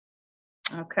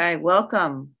Okay,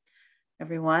 welcome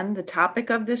everyone. The topic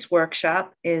of this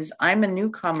workshop is I'm a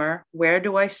newcomer. Where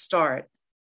do I start?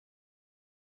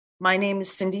 My name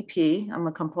is Cindy P. I'm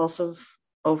a compulsive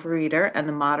overeater and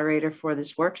the moderator for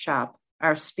this workshop.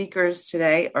 Our speakers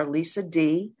today are Lisa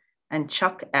D. and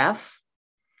Chuck F.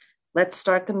 Let's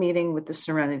start the meeting with the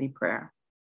Serenity Prayer.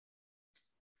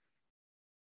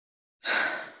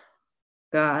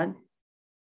 God,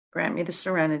 grant me the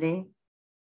serenity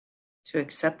to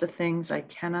accept the things I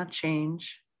cannot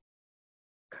change,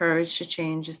 courage to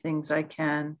change the things I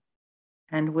can,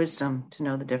 and wisdom to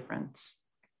know the difference.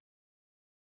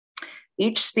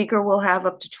 Each speaker will have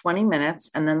up to 20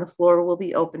 minutes, and then the floor will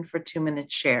be open for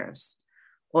 2-minute shares.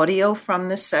 Audio from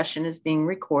this session is being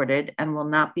recorded and will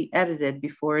not be edited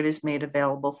before it is made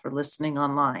available for listening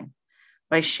online.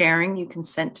 By sharing, you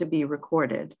consent to be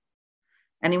recorded.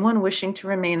 Anyone wishing to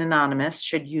remain anonymous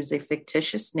should use a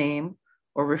fictitious name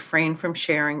or refrain from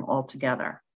sharing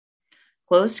altogether.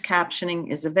 Closed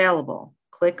captioning is available.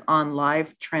 Click on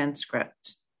Live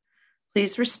Transcript.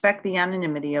 Please respect the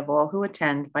anonymity of all who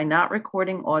attend by not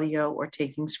recording audio or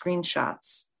taking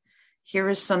screenshots. Here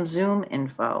is some Zoom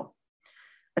info.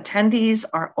 Attendees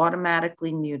are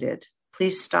automatically muted.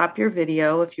 Please stop your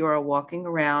video if you are walking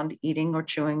around, eating, or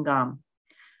chewing gum.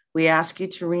 We ask you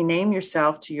to rename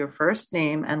yourself to your first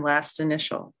name and last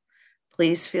initial.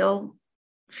 Please feel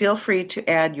free to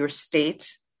add your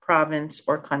state, province,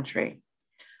 or country.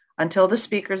 Until the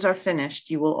speakers are finished,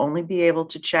 you will only be able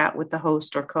to chat with the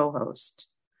host or co-host.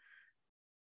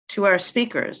 To our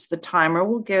speakers, the timer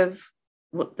will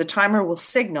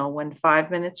signal when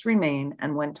 5 minutes remain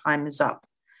and when time is up.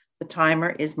 The timer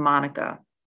is Monica.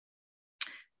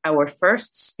 Our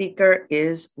first speaker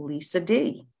is Lisa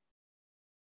D.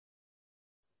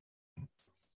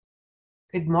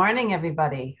 Good morning,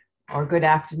 everybody, or good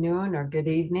afternoon, or good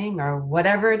evening, or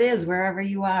whatever it is, wherever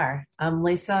you are. I'm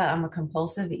Lisa. I'm a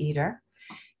compulsive eater,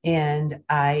 and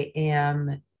I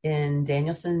am in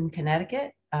Danielson,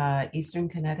 Connecticut, Eastern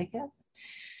Connecticut.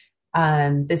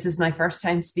 This is my first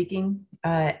time speaking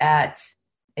at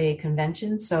a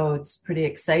convention, so it's pretty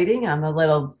exciting. I'm a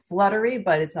little fluttery,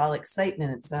 but it's all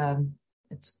excitement.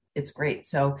 It's great.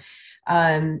 So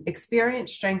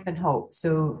experience, strength, and hope.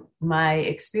 So my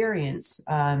experience,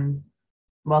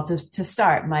 to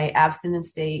start, my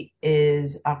abstinence date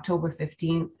is October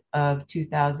 15th of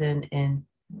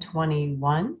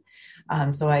 2021.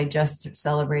 So I just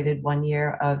celebrated 1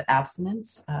 year of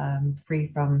abstinence, free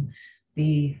from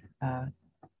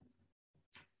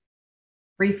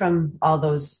all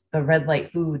the red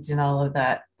light foods and all of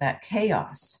that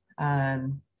chaos.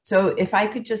 So if I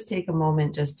could just take a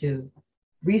moment just to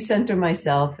recenter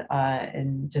myself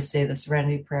and just say the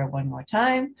Serenity Prayer one more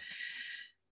time.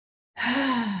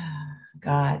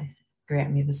 God,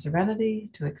 grant me the serenity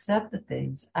to accept the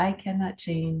things I cannot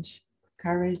change,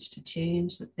 courage to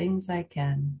change the things I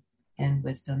can, and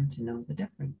wisdom to know the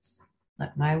difference.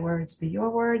 Let my words be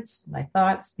your words, my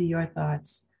thoughts be your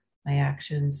thoughts, my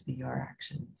actions be your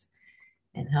actions,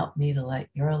 and help me to let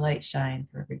your light shine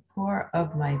through every pore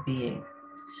of my being.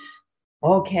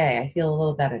 Okay, I feel a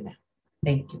little better now.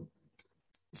 Thank you.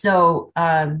 So,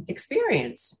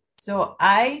 experience. So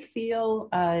I feel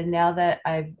now that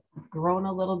I've grown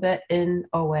a little bit in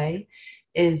OA,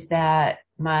 is that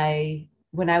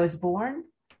when I was born,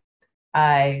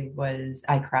 I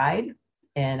cried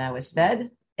and I was fed,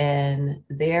 and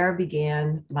there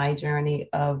began my journey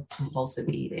of compulsive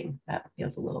eating. That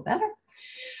feels a little better.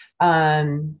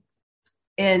 And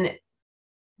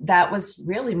that was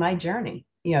really my journey,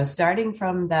 starting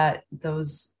from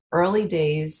those early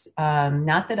days.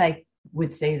 Not that I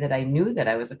would say that I knew that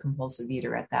I was a compulsive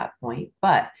eater at that point,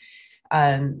 but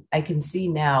I can see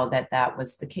now that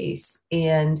was the case.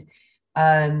 And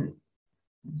the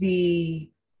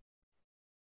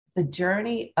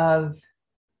journey of,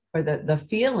 or the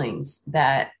feelings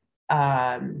that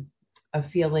of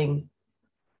feeling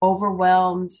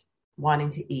overwhelmed,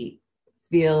 wanting to eat,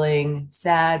 feeling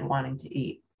sad, wanting to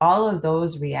eat, all of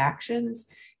those reactions,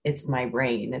 it's my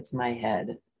brain, it's my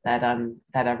head that I'm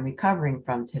recovering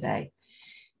from today.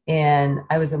 And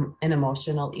I was an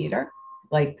emotional eater,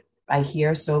 like I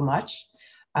hear so much.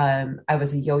 I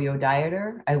was a yo-yo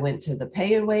dieter. I went to the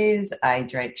pay-and-ways. I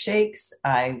drank shakes.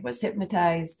 I was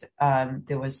hypnotized.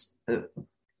 There was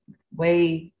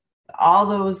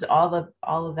all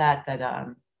of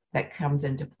that comes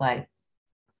into play.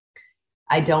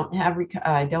 I don't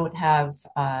have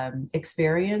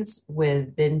experience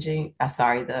with binging.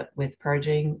 With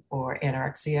purging or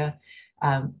anorexia,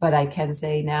 but I can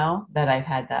say now that I've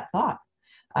had that thought.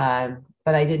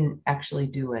 But I didn't actually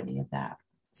do any of that.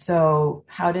 So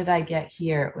how did I get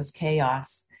here? It was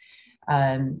chaos.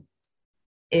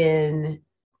 in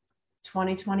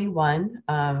 2021,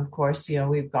 of course,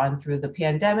 we've gone through the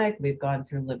pandemic, we've gone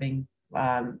through living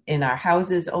in our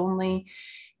houses only.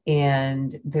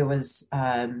 And I was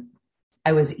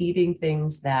eating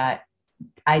things that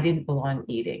I didn't belong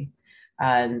eating.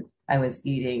 I was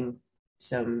eating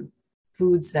some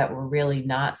foods that were really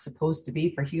not supposed to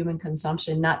be for human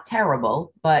consumption, not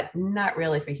terrible, but not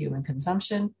really for human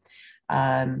consumption.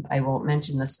 I won't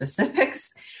mention the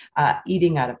specifics.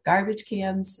 Eating out of garbage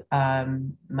cans.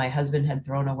 My husband had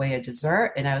thrown away a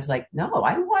dessert, and I was like, no,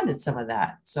 I wanted some of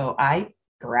that. So I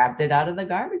grabbed it out of the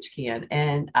garbage can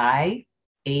and I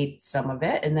ate some of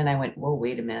it. And then I went, whoa,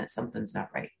 wait a minute, something's not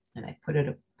right. And I put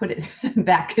it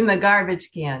back in the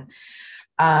garbage can.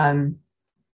 That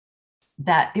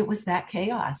it was that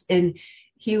chaos. And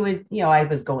he would, I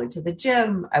was going to the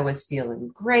gym. I was feeling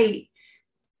great.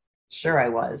 Sure, I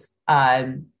was.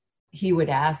 He would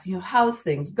ask, how's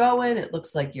things going? It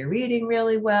looks like you're eating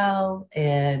really well.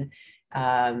 And,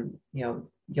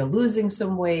 you're losing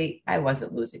some weight. I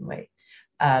wasn't losing weight.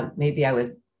 Maybe I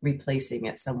was replacing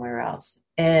it somewhere else.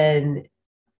 And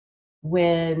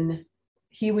when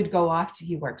he would go off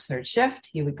he works third shift,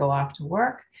 he would go off to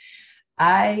work.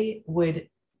 I would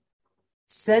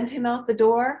send him out the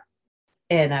door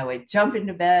and I would jump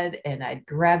into bed and I'd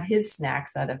grab his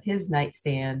snacks out of his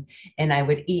nightstand and I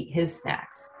would eat his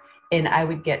snacks. And I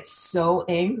would get so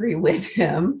angry with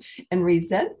him and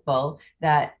resentful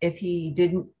that if he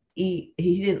didn't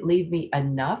leave me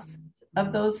enough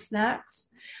of those snacks.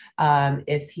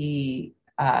 If he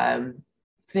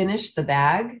finished the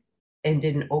bag and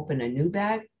didn't open a new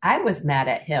bag, I was mad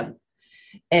at him.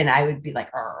 And I would be like,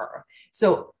 arr.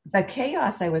 So the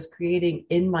chaos I was creating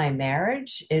in my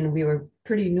marriage, and we were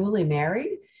pretty newly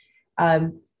married,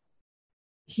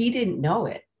 he didn't know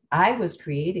it. I was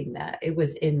creating that. It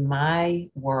was in my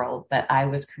world that I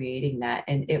was creating that.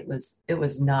 And it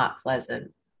was not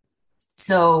pleasant.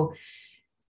 So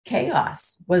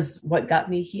chaos was what got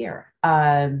me here.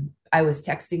 I was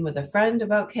texting with a friend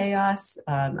about chaos.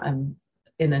 I'm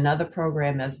in another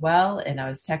program as well. And I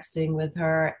was texting with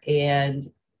her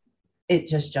and it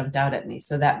just jumped out at me.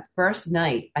 So that first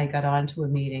night I got onto a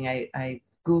meeting, I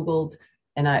Googled,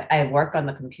 and I work on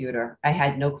the computer. I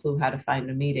had no clue how to find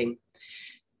a meeting.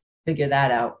 Figure that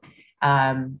out.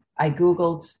 I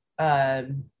Googled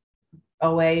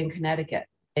OA in Connecticut,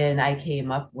 and I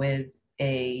came up with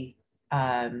a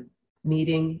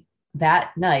meeting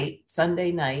that night,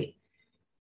 Sunday night.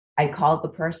 I called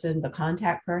the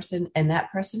contact person, and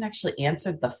that person actually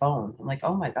answered the phone. I'm like,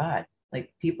 oh my God,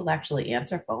 like people actually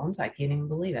answer phones. I can't even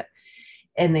believe it.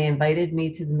 And they invited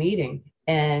me to the meeting.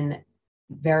 And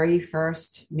very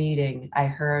first meeting, I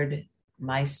heard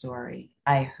my story.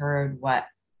 I heard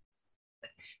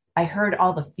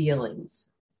all the feelings.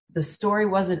 The story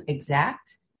wasn't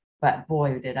exact, but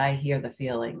boy, did I hear the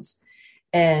feelings.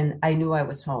 And I knew I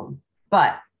was home.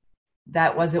 But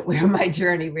that wasn't where my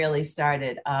journey really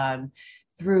started.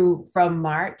 From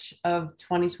March of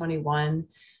 2021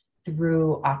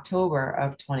 through October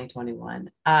of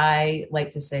 2021, I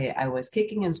like to say I was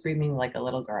kicking and screaming like a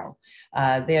little girl.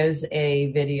 There's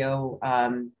a video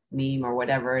meme or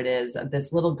whatever it is, of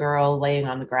this little girl laying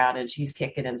on the ground and she's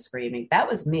kicking and screaming. That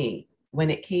was me when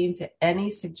it came to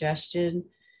any suggestion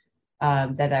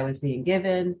that I was being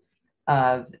given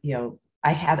of,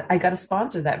 I got a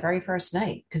sponsor that very first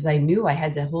night because I knew I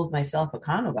had to hold myself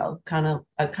accountable, kind of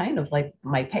like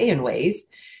my pay and ways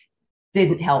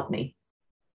didn't help me.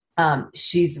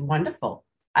 She's wonderful.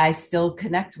 I still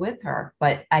connect with her,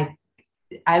 but I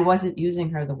wasn't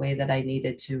using her the way that I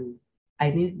needed to.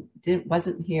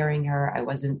 Wasn't hearing her. I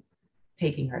wasn't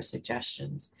taking her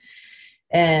suggestions.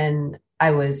 And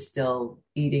I was still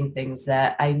eating things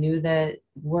that I knew that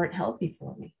weren't healthy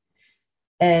for me.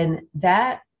 And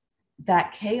that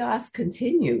chaos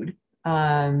continued.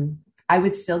 I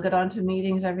would still get onto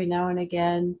meetings every now and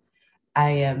again. I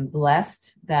am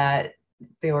blessed that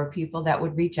there were people that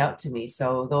would reach out to me.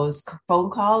 So those phone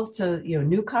calls to,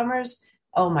 newcomers,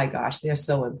 oh my gosh, they're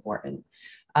so important.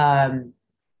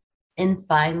 And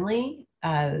finally,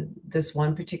 this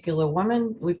one particular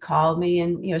woman would call me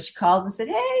and, she called and said,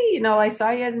 hey, I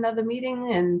saw you at another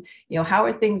meeting and, how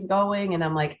are things going? And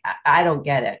I'm like, I don't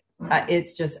get it.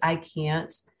 It's just, I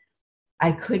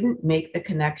couldn't make the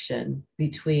connection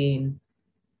between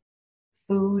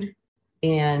food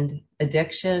and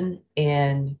addiction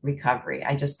and recovery.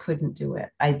 I just couldn't do it.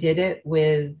 I did it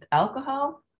with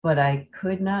alcohol, but I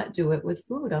could not do it with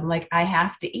food. I'm like, I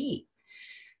have to eat.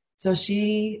 So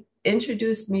she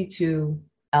introduced me to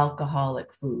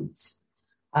alcoholic foods,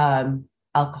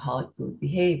 alcoholic food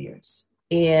behaviors.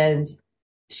 And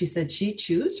she said she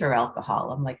chews her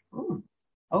alcohol. I'm like,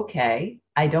 okay,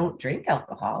 I don't drink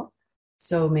alcohol.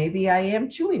 So maybe I am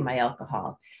chewing my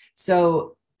alcohol.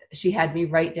 So she had me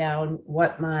write down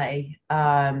what my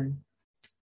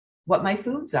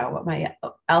foods are, what my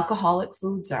alcoholic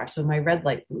foods are. So my red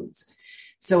light foods.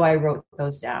 So I wrote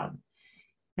those down.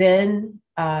 Then,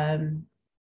 so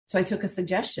I took a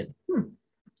suggestion.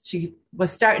 She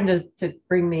was starting to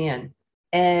bring me in.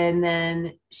 And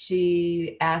then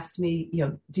she asked me,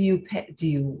 do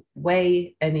you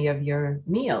weigh any of your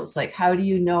meals? Like, how do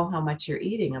you know how much you're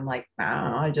eating? I'm like, I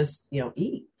don't know, I just,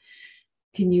 eat.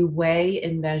 Can you weigh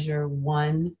and measure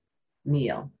one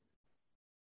meal?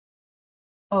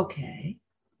 Okay,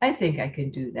 I think I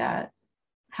can do that.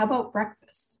 How about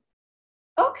breakfast?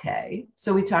 Okay,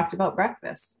 so we talked about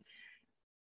breakfast.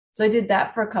 So I did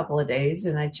that for a couple of days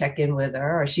and I check in with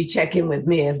her, or she check in with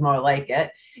me is more like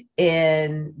it.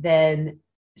 And then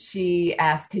she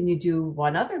asked, can you do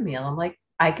one other meal? I'm like,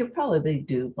 I could probably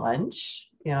do lunch.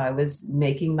 I was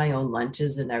making my own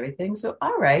lunches and everything. So,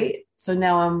 all right. So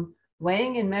now I'm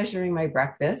weighing and measuring my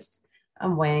breakfast.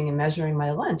 I'm weighing and measuring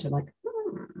my lunch. I'm like,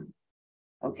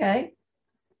 okay.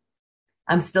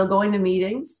 I'm still going to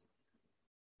meetings.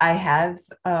 I have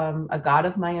a God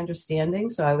of my understanding.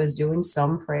 So I was doing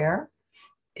some prayer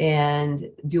and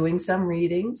doing some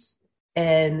readings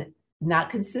and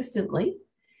not consistently.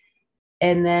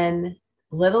 And then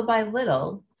little by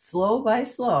little, slow by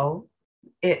slow,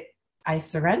 I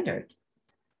surrendered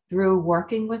through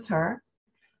working with her.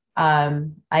 I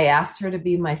asked her to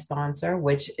be my sponsor,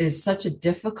 which is such a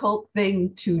difficult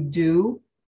thing to do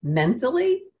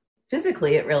mentally.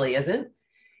 Physically, it really isn't.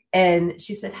 And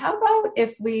she said, how about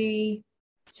if we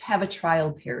have a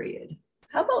trial period?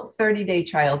 How about 30-day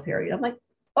trial period? I'm like,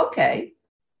 okay.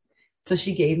 So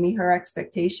she gave me her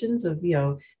expectations of,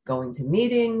 going to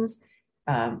meetings,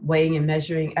 weighing and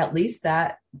measuring at least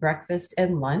that breakfast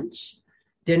and lunch.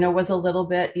 Dinner was a little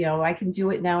bit, I can do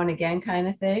it now and again kind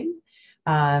of thing.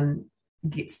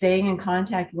 Staying in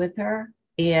contact with her.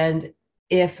 And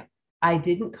if I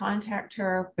didn't contact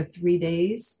her for 3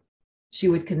 days, she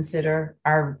would consider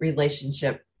our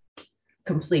relationship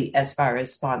complete as far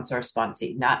as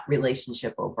sponsee, not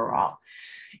relationship overall.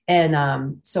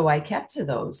 And so I kept to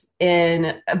those.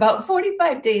 And about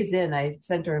 45 days in, I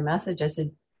sent her a message. I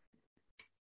said,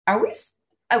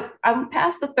 I'm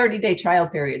past the 30-day trial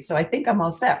period, so I think I'm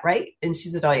all set, right? And she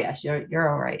said, oh, yes, you're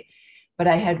all right. But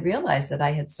I had realized that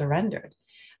I had surrendered.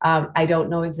 I don't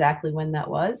know exactly when that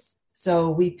was.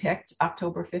 So we picked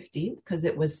October 15th because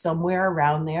it was somewhere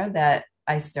around there that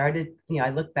I started, I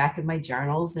looked back at my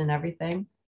journals and everything.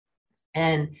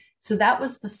 And so that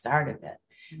was the start of it.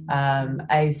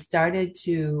 I started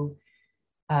to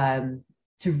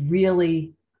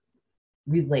really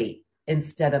relate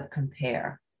instead of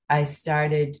compare. I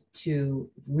started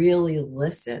to really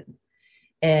listen.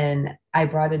 And I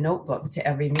brought a notebook to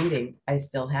every meeting. I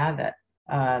still have it,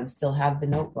 still have the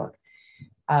notebook.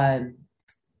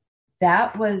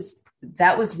 That was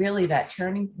really that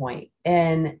turning point.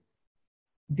 And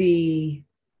the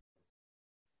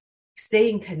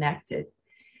staying connected.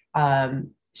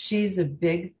 She's a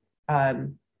big,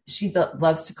 she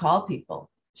loves to call people.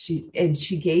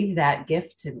 She gave that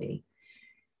gift to me.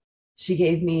 She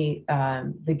gave me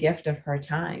the gift of her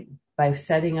time by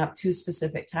setting up 2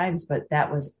 specific times, but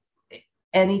that was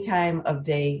any time of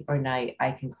day or night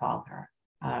I can call her.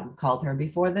 Called her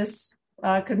before this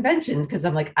convention because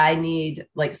I'm like, I need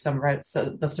like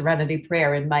the serenity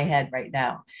prayer in my head right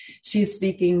now. She's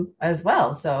speaking as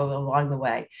well. So along the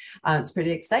way, it's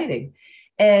pretty exciting.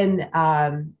 And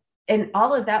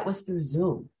all of that was through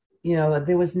Zoom.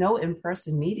 There was no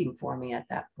in-person meeting for me at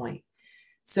that point.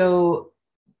 So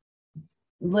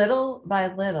little by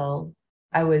little,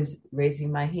 I was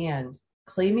raising my hand,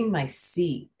 claiming my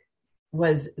seat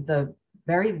was the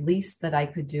very least that I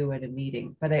could do at a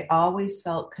meeting, but I always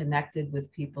felt connected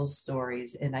with people's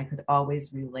stories and I could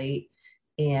always relate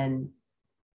and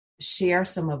share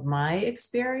some of my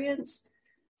experience.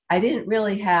 I didn't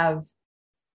really have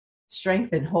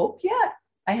strength and hope yet.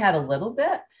 I had a little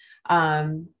bit,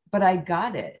 but I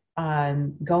got it.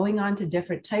 Going on to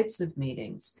different types of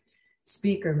meetings,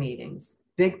 speaker meetings,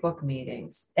 big book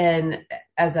meetings. And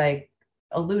as I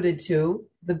alluded to,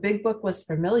 the big book was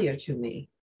familiar to me.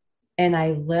 And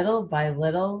I little by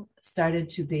little started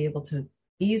to be able to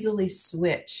easily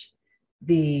switch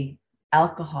the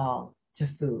alcohol to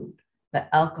food,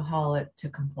 the alcoholic to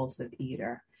compulsive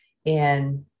eater.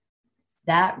 And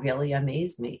that really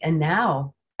amazed me. And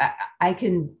now I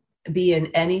can be in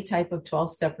any type of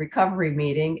 12-step recovery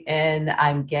meeting and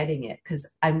I'm getting it because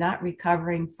I'm not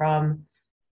recovering from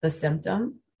the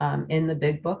symptom. In the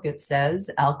big book, it says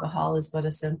alcohol is but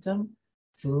a symptom.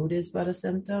 Food is but a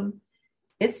symptom.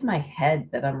 it's my head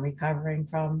that I'm recovering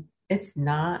from. It's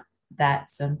not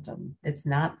that symptom. It's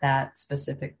not that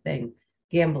specific thing.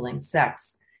 Gambling,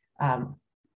 sex,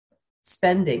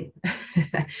 spending.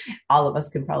 All of us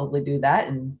can probably do that.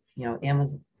 And,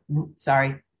 Amazon,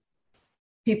 sorry,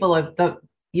 people of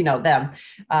them,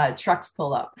 trucks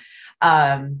pull up.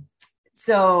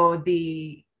 So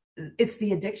it's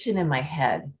the addiction in my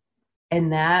head.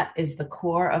 And that is the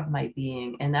core of my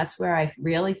being. And that's where I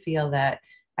really feel that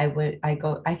I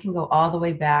can go all the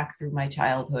way back through my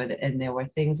childhood. And there were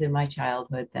things in my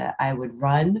childhood that I would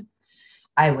run,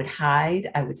 I would hide,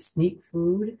 I would sneak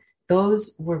food.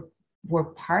 Those were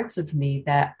parts of me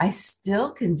that I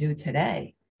still can do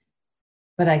today.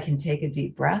 But I can take a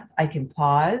deep breath. I can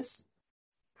pause,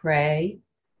 pray,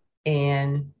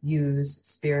 and use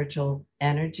spiritual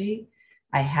energy.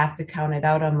 I have to count it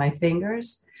out on my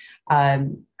fingers. I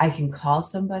can call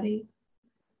somebody.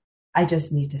 I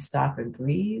just need to stop and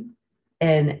breathe.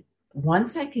 And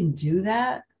once I can do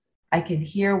that, I can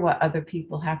hear what other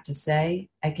people have to say.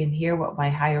 I can hear what my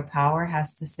higher power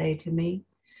has to say to me.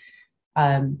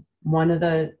 One of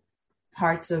the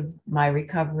parts of my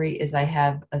recovery is I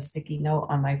have a sticky note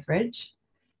on my fridge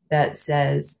that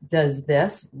says, does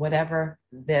this, whatever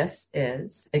this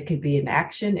is, it could be an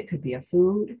action, it could be a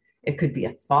food, it could be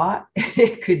a thought,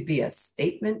 it could be a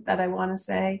statement that I want to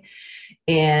say.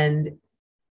 And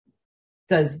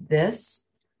does this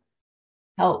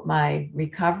help my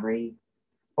recovery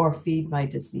or feed my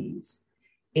disease?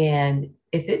 And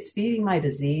if it's feeding my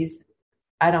disease,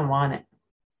 I don't want it.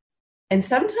 And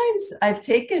sometimes I've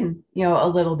taken, a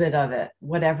little bit of it,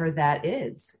 whatever that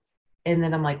is. And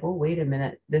then I'm like, oh, wait a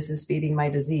minute, this is feeding my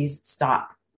disease.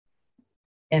 Stop.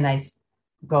 And I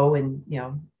go and,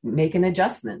 make an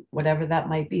adjustment, whatever that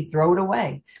might be, throw it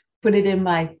away, put it in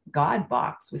my God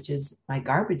box, which is my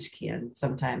garbage can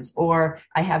sometimes. Or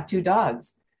I have 2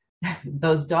 dogs.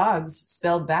 Those dogs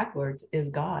spelled backwards is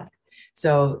God.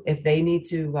 So if they need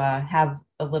to have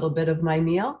a little bit of my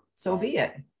meal, so be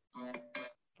it.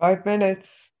 5 minutes.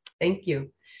 Thank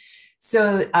you.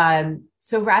 So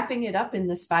wrapping it up in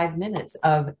this 5 minutes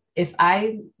of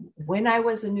when I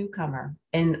was a newcomer,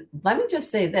 and let me just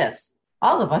say this,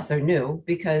 all of us are new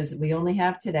because we only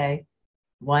have today,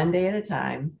 one day at a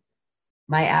time.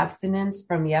 My abstinence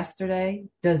from yesterday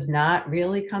does not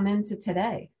really come into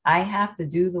today. I have to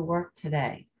do the work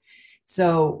today.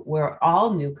 So we're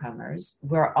all newcomers.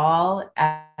 We're all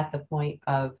at the point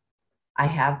of, I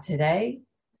have today,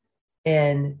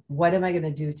 and what am I going to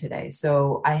do today?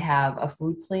 So I have a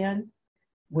food plan,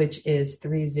 which is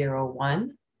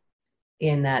 301.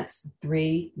 And that's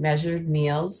 3 measured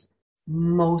meals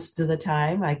most of the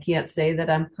time. I can't say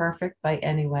that I'm perfect by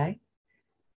any way.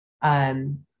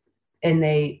 And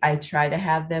I try to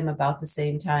have them about the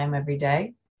same time every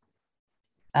day.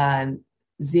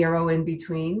 0 in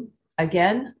between.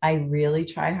 Again, I really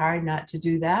try hard not to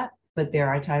do that. But there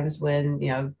are times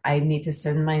when, I need to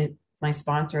send my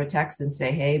sponsor a text and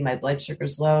say, hey, my blood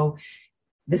sugar's low.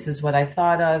 This is what I've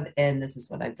thought of, and this is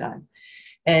what I've done.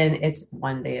 And it's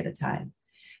one day at a time.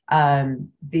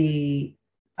 The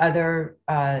other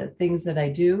things that I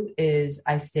do is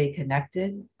I stay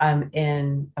connected. I'm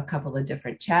in a couple of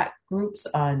different chat groups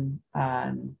on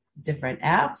different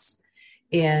apps,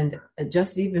 and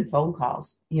just even phone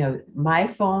calls. My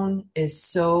phone is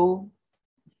so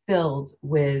filled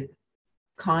with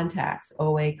contacts,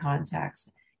 OA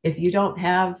contacts. If you don't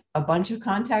have a bunch of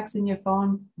contacts in your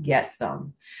phone, get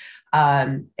some,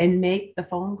 and make the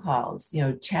phone calls.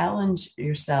 Challenge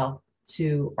yourself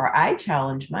or I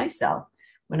challenge myself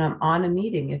when I'm on a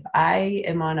meeting. If I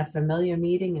am on a familiar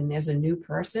meeting and there's a new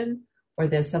person or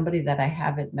there's somebody that I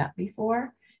haven't met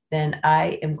before, then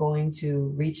I am going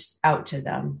to reach out to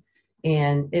them.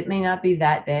 And it may not be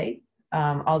that day,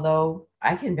 although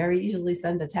I can very easily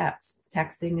send a text.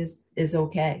 Texting is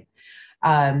okay.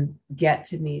 Get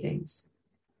to meetings.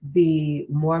 The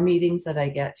more meetings that I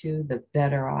get to, the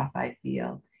better off I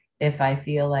feel. If I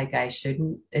feel like I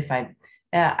shouldn't,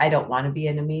 I don't want to be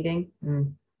in a meeting,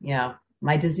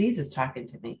 my disease is talking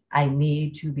to me. I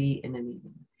need to be in a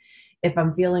meeting. If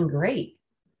I'm feeling great,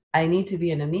 I need to be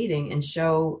in a meeting and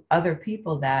show other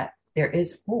people that there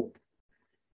is hope.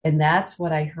 And that's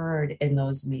what I heard in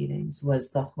those meetings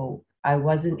was the hope. I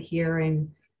wasn't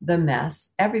hearing the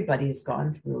mess. Everybody has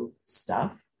gone through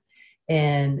stuff.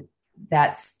 And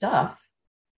that stuff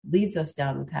leads us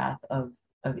down the path of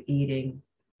eating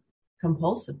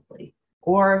compulsively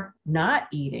or not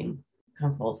eating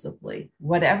compulsively.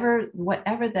 Whatever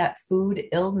that food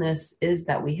illness is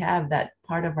that we have, that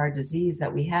part of our disease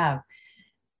that we have,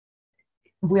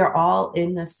 we're all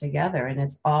in this together, and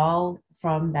it's all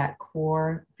from that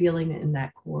core feeling and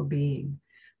that core being.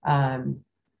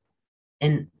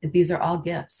 And these are all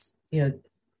gifts,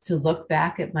 to look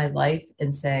back at my life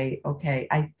and say, okay,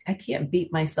 I can't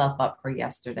beat myself up for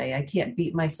yesterday. I can't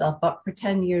beat myself up for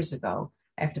 10 years ago.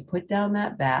 I have to put down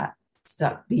that bat,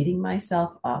 stop beating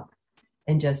myself up,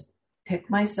 and just pick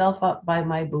myself up by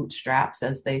my bootstraps,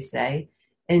 as they say,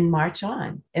 and march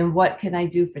on. And what can I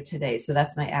do for today? So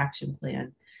that's my action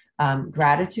plan.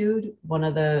 Gratitude.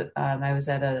 I was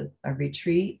at a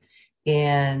retreat,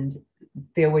 and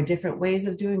there were different ways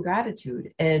of doing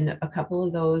gratitude. And a couple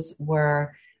of those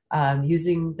were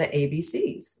using the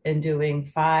ABCs and doing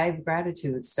 5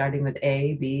 gratitudes, starting with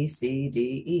A, B, C,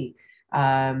 D, E.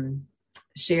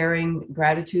 Sharing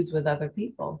gratitudes with other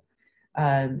people,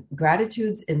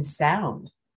 gratitudes in sound,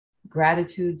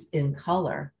 gratitudes in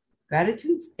color,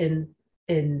 gratitudes in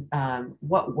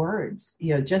what words,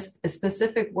 just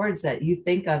specific words that you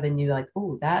think of and you're like,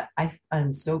 oh,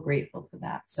 I'm so grateful for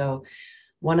that. So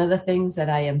one of the things that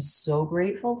I am so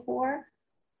grateful for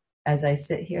as I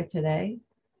sit here today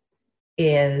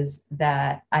is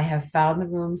that I have found the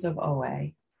rooms of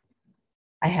OA.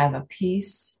 I have a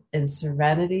peace and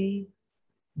serenity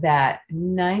that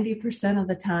 90% of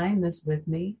the time is with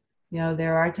me.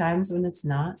 There are times when it's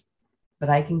not, but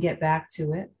I can get back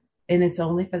to it. And it's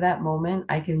only for that moment.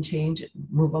 I can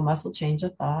move a muscle, change a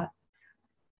thought.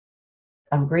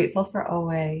 I'm grateful for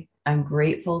OA. I'm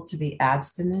grateful to be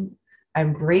abstinent.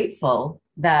 I'm grateful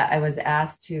that I was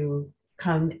asked to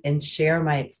come and share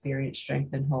my experience,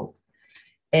 strength, and hope.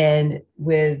 And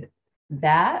with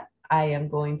that, I am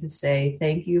going to say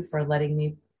thank you for letting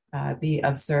me be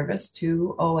of service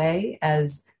to OA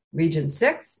as Region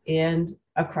 6 and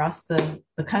across the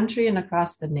country and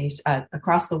across the nation,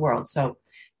 across the world. So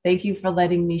thank you for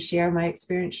letting me share my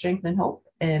experience, strength, and hope.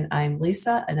 And I'm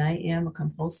Lisa, and I am a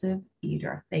compulsive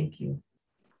eater. Thank you.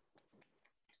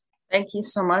 Thank you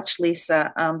so much,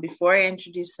 Lisa. Before I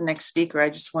introduce the next speaker, I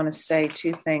just want to say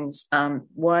 2 things.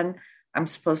 One, I'm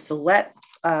supposed to let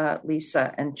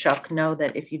Lisa and Chuck know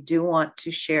that if you do want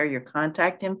to share your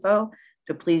contact info,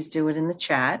 to please do it in the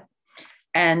chat.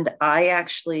 And I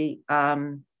actually,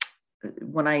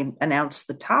 when I announced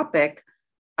the topic,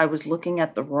 I was looking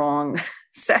at the wrong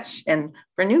session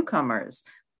for newcomers.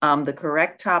 The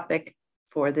correct topic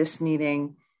for this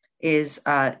meeting is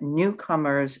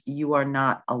newcomers, you are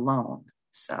not alone.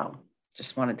 So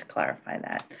just wanted to clarify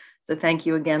that. So thank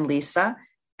you again, Lisa.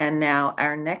 And now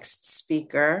our next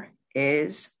speaker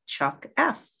is Chuck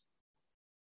F.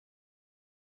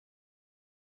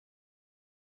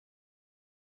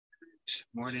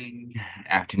 Morning,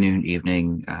 afternoon,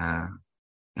 evening,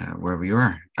 wherever you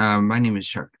are. My name is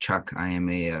Chuck. I am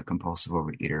a compulsive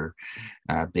overeater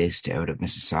based out of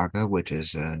Mississauga, which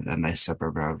is a nice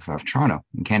suburb of Toronto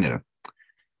in Canada.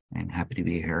 I'm happy to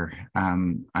be here.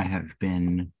 I have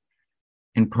been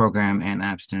in program and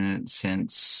abstinent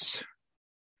since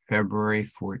February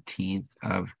 14th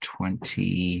of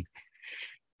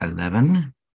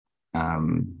 2011.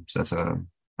 So that's I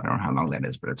don't know how long that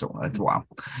is, but it's a while.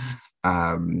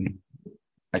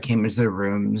 I came into the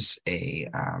rooms a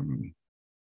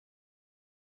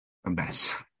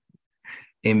mess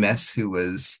who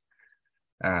was,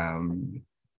 while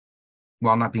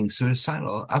not being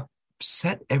suicidal,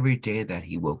 upset every day that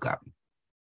he woke up.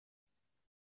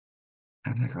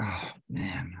 I was like, oh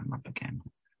man, I'm up again.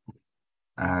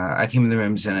 I came in the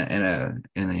rooms in a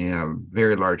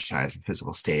very large size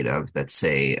physical state of, let's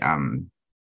say,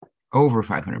 over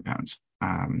 500 pounds.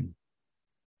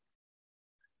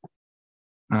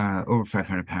 Over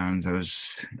 500 pounds. I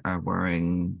was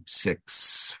wearing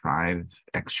 6'5"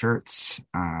 X shirts.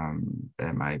 And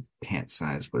my pant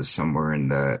size was somewhere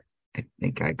in I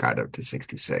think I got up to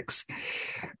 66.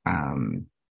 And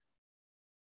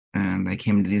I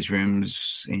came into these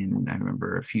rooms, and I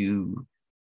remember a few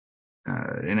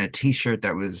in a t-shirt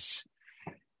that was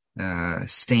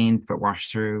stained but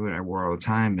washed through, and I wore all the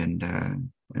time,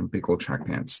 and big old track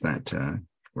pants that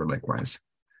were likewise.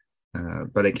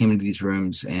 But I came into these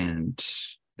rooms, and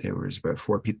there was about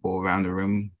 4 people around the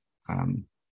room,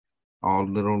 all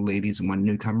little ladies and one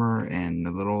newcomer, and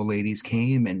the little ladies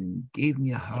came and gave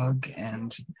me a hug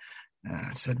and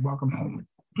said, "Welcome home."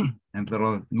 And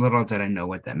little did I know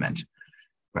what that meant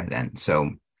by then.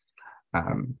 So,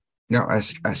 I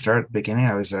started at the beginning.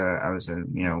 I was a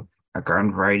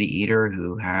garden variety eater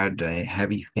who had a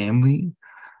heavy family.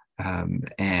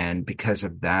 And because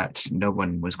of that, no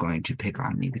one was going to pick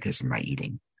on me because of my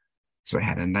eating. So I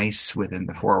had within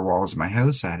the 4 walls of my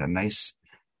house, I had a nice,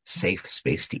 safe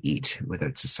space to eat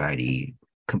without society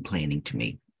complaining to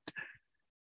me.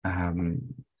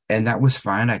 And that was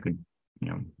fine. I could,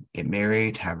 get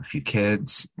married, have a few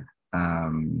kids,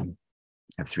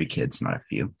 have 3 kids, not a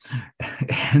few,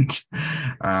 and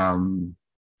um,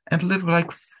 and live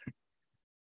like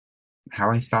how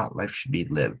I thought life should be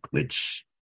lived, which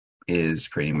is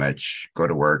pretty much go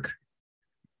to work,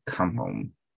 come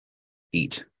home,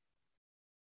 eat,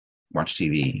 watch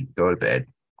TV, go to bed,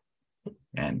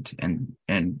 and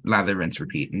lather, rinse,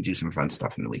 repeat, and do some fun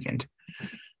stuff in the weekend.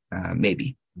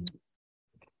 Maybe.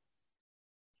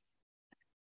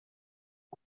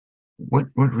 What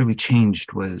really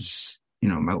changed was,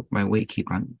 my weight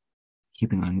keeping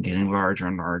on getting larger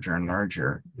and larger and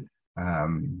larger.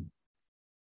 And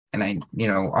I,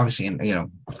 obviously,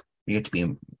 you get to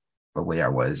be the way I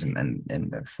was in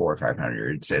the 400 or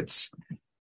 500s. It's,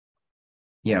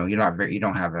 you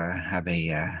don't have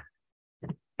a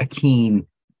keen,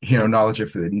 knowledge of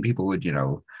food, and people would,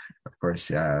 of course,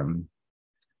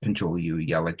 control you,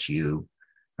 yell at you,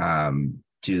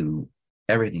 do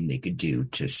everything they could do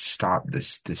to stop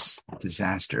this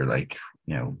disaster. Like,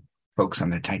 folks on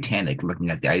the Titanic looking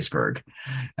at the iceberg,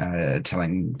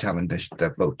 telling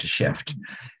the boat to shift.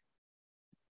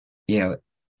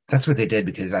 That's what they did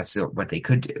because that's what they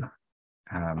could do.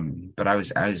 But I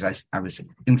was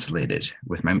insulated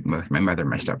with my mother,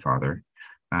 my stepfather,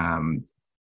 and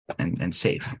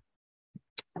safe.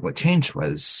 What changed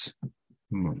was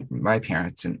my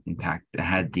parents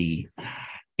had the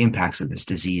impacts of this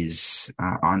disease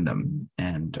on them,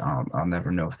 and I'll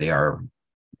never know if they are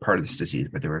part of this disease,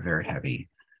 but they were very heavy.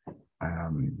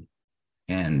 And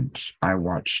I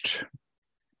watched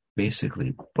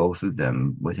basically both of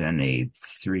them within a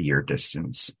 3-year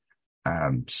distance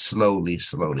slowly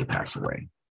pass away.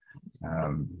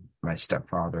 My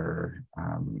stepfather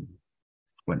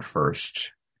went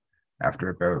first after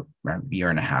about a year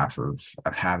and a half of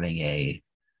having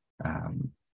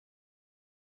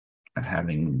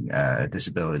a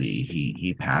disability.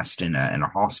 He passed in a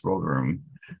hospital room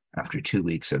after 2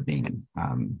 weeks of being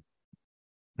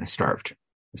starved,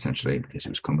 essentially, because he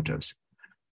was comatose.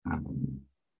 And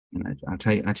I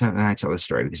tell this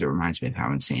story because it reminds me of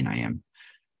how insane I am.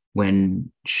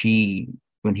 When he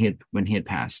had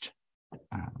passed,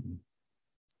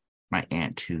 my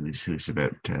aunt, who's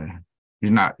about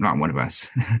who's not one of us,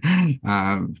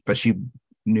 but she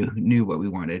knew what we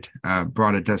wanted,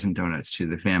 brought a dozen donuts to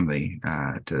the family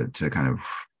to kind of,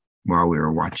 while we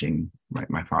were watching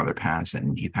my father pass,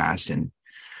 and he passed, and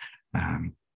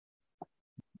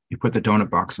he put the donut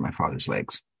box on my father's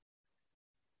legs,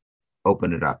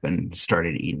 opened it up, and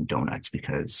started eating donuts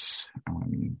because,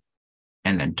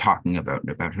 and then talking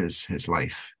about his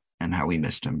life and how we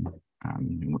missed him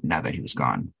now that he was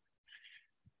gone.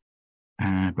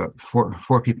 But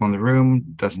four people in the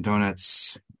room, dozen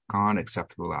donuts gone,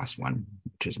 except for the last one,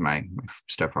 which is my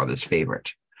stepfather's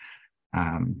favorite.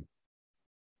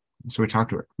 So we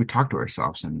talked to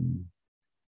ourselves, and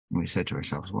we said to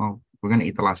ourselves, well, we're going to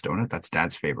eat the last donut. That's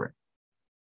Dad's favorite.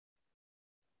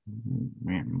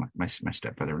 My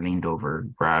stepbrother leaned over,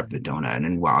 grabbed the donut,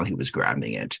 and while he was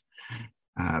grabbing it,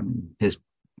 his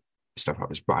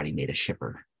stepfather's body made a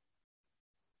shiver.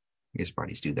 I guess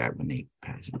bodies do that when they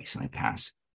recently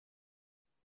pass.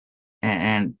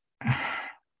 And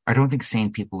I don't think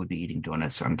sane people would be eating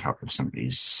donuts on top of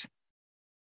somebody's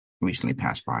recently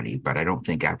passed body, but I don't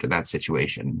think after that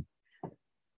situation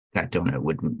that donut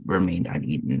would remain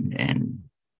uneaten. And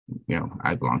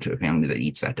I belong to a family that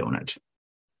eats that donut.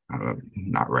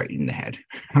 Not right in the head.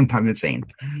 I'm insane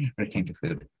when it came to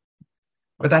food,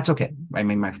 but that's okay. I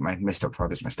mean, my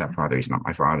stepfather's my stepfather. He's not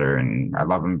my father, and I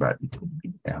love him. But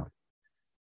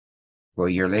well,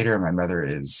 a year later, my mother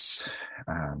is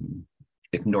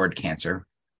ignored cancer.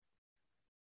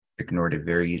 Ignored a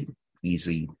very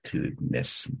easy to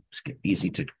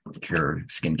cure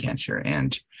skin cancer,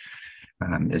 and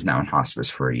is now in hospice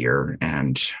for a year.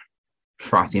 And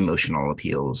frothy emotional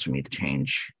appeals for me to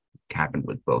change happened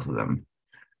with both of them,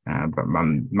 but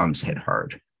mom's hit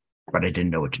hard, but I didn't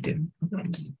know what to do.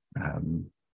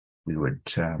 We would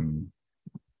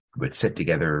sit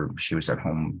together. She was at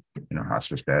home in her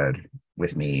hospice bed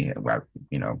with me,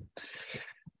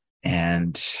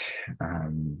 and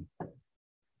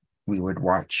we would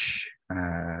watch,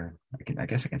 I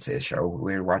guess I can say the show.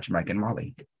 We would watch Mike and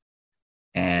Molly,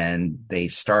 and they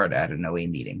start at an OA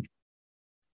meeting,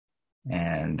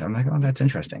 and I'm like, oh, that's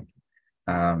interesting.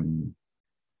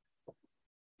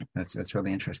 That's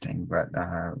really interesting. But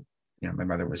my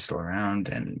mother was still around,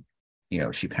 and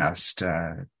she passed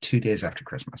 2 days after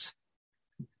Christmas,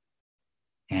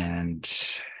 and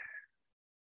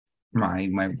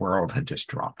my world had just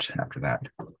dropped after that.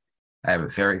 I have a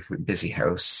very busy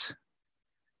house,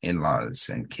 in-laws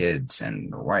and kids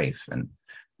and a wife,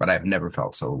 but I've never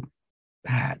felt so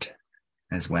bad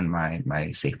as when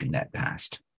my safety net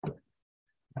passed.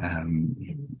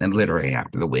 And literally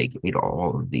after the wake, ate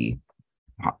all of the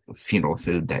funeral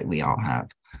food that we all have.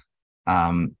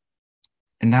 And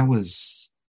that was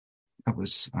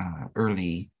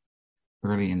early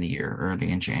in the year,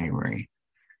 early in January.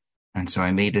 And so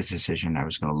I made a decision. I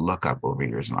was going to look up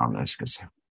Overeaters Anonymous because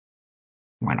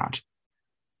why not?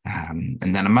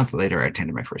 And then a month later, I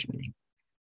attended my first meeting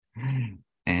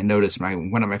and noticed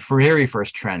one of my very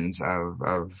first trends of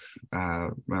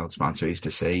my old sponsor used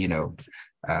to say,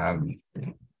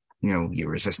 your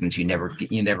resistance, you never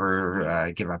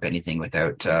give up anything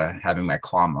without having my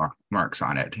claw marks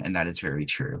on it, and that is very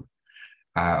true.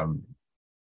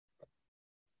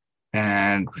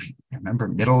 And I remember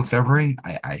middle of February,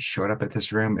 I showed up at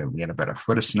this room, and we had about a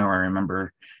foot of snow, I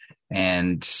remember,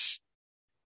 and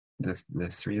the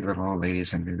three little old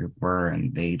ladies and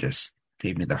they just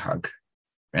gave me the hug,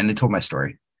 and they told my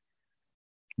story.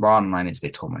 Bottom line is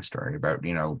they told my story about,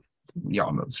 y'all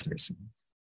know the stories.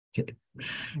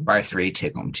 Buy 3,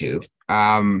 take home 2.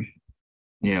 I can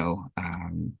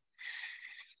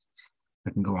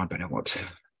go on, but I won't.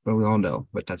 But we all know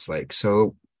what that's like.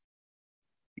 So,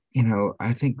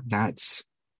 I think that's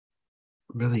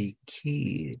really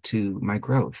key to my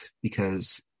growth,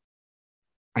 because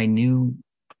I knew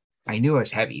I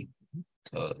was heavy.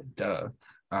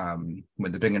 When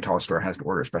the big and tall store has to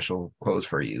order special clothes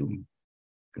for you,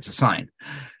 it's a sign.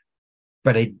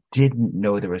 But I didn't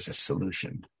know there was a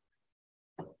solution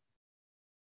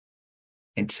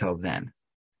until then.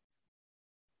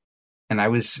 And I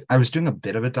was doing a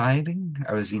bit of a dieting.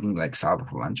 I was eating like salad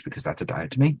for lunch because that's a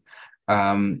diet to me.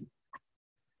 And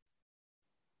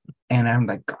I'm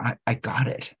like, I got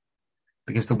it.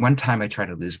 Because the one time I tried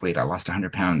to lose weight, I lost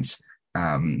 100 pounds.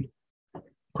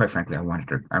 Quite frankly, I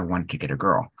wanted to get a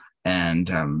girl. And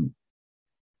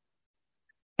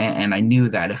I knew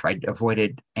that if I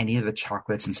avoided any of the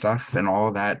chocolates and stuff and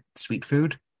all that sweet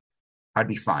food, I'd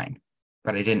be fine.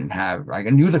 But I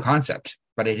knew the concept,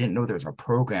 but I didn't know there was a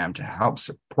program to help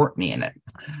support me in it.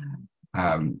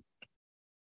 And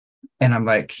I'm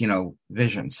like,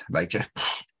 visions,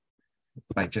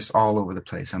 just all over the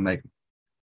place. I'm like,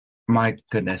 my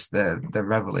goodness, the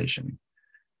revelation.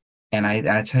 And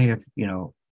I tell you,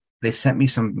 they sent me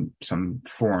some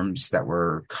forms that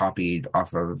were copied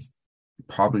off of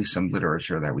probably some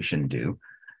literature that we shouldn't do.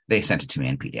 They sent it to me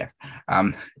in PDF.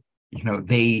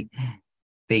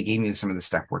 They gave me some of the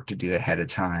step work to do ahead of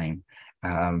time.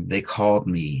 They called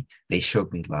me, they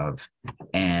showed me love,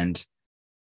 and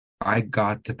I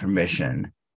got the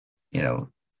permission, the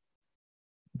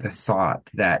thought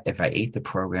that if I ate the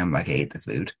program like I ate the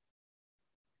food,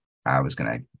 I was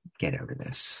going to get out of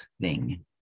this thing.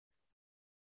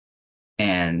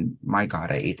 And my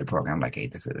God, I ate the program like I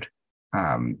ate the food.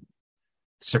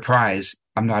 Surprise,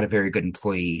 I'm not a very good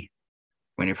employee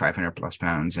when you're 500 plus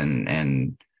pounds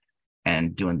and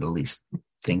doing the least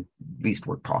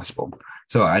work possible.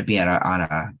 So I'd be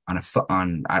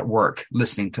at work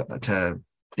listening to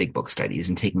big book studies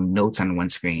and taking notes on one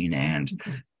screen and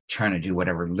trying to do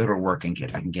whatever little work I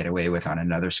can get away with on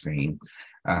another screen,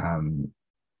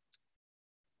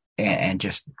 and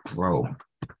just grow,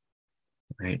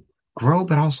 right? Grow,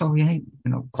 but also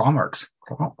claw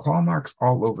marks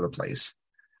all over the place.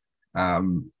 I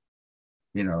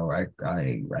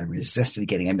resisted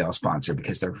getting a male sponsor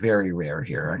because they're very rare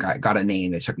here. I got a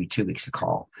name. It took me 2 weeks to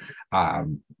call.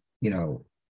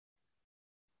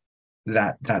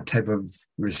 That type of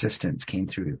resistance came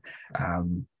through.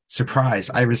 Surprise!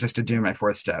 I resisted doing my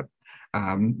 4th step.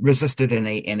 Resisted in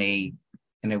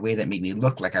a way that made me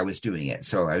look like I was doing it.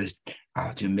 So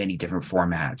I'll do many different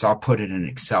formats. I'll put it in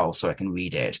Excel so I can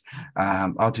read it.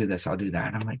 I'll do this. I'll do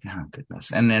that. And I'm like, oh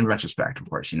goodness. And in retrospect, of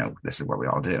course, this is what we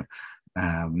all do.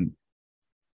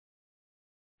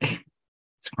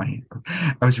 It's funny.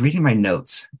 I was reading my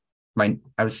notes. I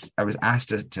was asked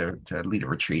to lead a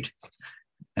retreat,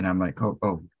 and I'm like,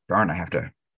 oh darn, I have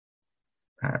to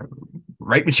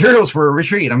write materials for a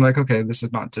retreat. I'm like, okay, this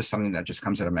is not just something that just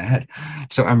comes out of my head.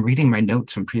 So I'm reading my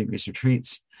notes from previous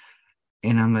retreats,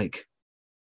 and I'm like,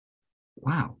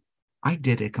 wow, I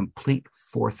did a complete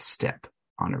 4th step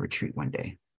on a retreat one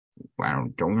day. I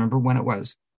don't remember when it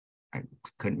was. I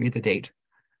couldn't read the date.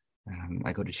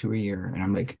 I go to 2 a year, and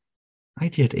I'm like, I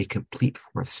did a complete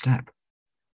 4th step.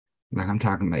 Like, I'm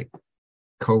talking like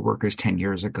coworkers 10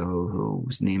 years ago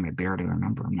whose name I barely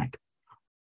remember. I'm like,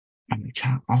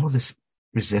 child, all of this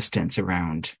resistance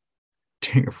around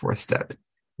doing your 4th step,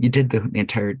 you did the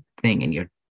entire thing and you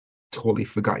totally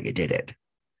forgot you did it.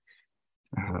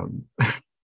 And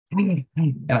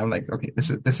I'm like, okay,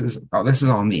 this is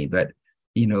all me. But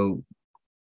I'm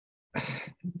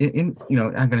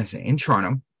gonna say in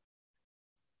Toronto,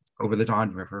 over the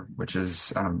Don River, which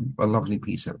is a lovely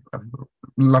piece of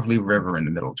lovely river in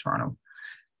the middle of Toronto.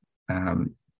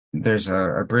 There's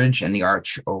a bridge, and the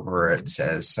arch over it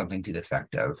says something to the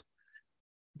effect of,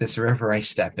 "This river I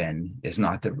step in is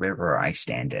not the river I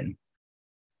stand in."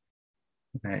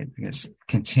 Right? Because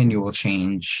continual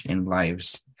change in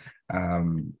lives.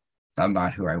 I'm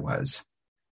not who I was.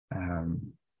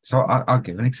 So I'll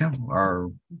give an example. Our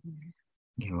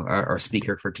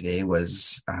speaker for today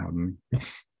was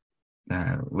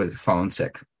fallen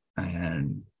sick,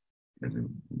 and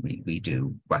we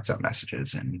do WhatsApp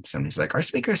messages, and somebody's like, "Our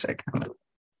speaker's sick." I'm like,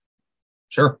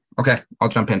 "Sure, okay, I'll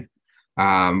jump in.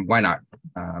 Why not?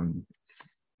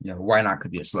 Why not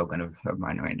could be a slogan of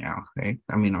mine right now, right?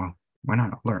 I mean, why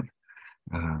not? I'll learn,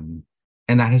 and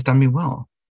that has done me well,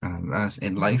 as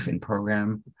in life, in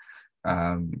program.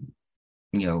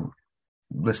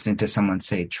 Listening to someone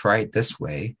say, "Try it this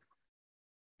way,"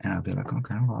 and I'll be like,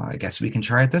 "Okay, well, I guess we can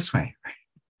try it this way,"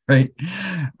 right?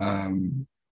 And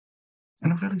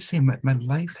I'll really say my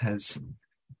life has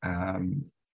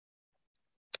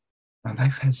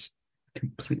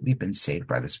completely been saved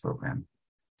by this program.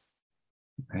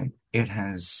 Right? It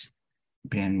has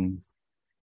been,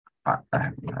 I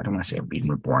don't want to say being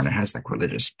reborn. It has like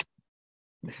religious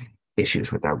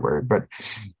issues with that word, but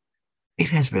it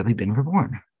has really been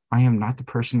reborn. I am not the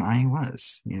person I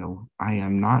was. I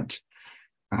am not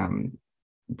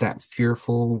that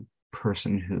fearful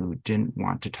person who didn't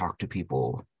want to talk to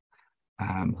people,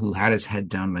 who had his head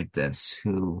down like this,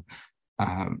 who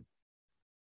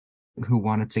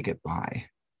wanted to get by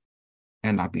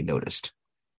and not be noticed.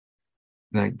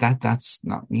 Like that's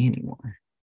not me anymore.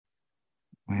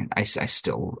 Right? I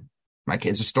still, my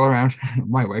kids are still around.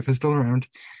 My wife is still around.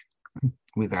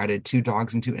 We've added 2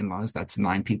 dogs and 2 in-laws. That's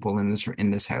 9 people in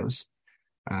this house.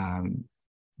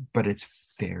 But it's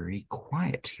very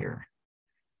quiet here.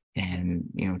 And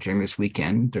during this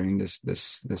weekend, during this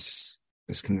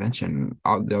convention,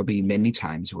 there'll be many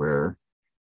times where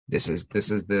this is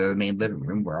the main living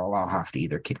room where I'll have to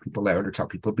either kick people out or tell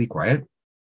people to be quiet,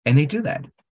 and they do that,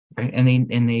 right? And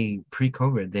they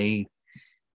pre-COVID they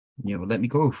let me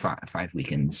go 5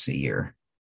 weekends a year.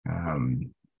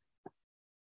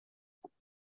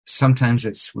 Sometimes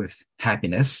it's with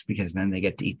happiness, because then they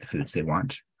get to eat the foods they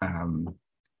want,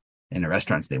 in the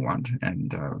restaurants they want,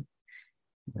 and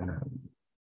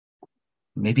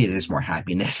maybe it is more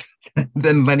happiness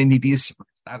than letting me be.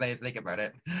 Now that I think about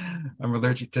it, I'm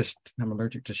allergic to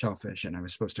shellfish, and I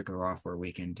was supposed to go off for a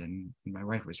weekend, and my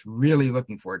wife was really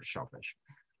looking forward to shellfish.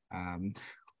 I'm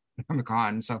a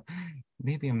con, so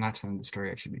maybe I'm not telling the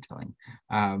story I should be telling.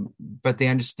 But they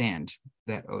understand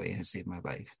that OA has saved my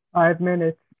life. 5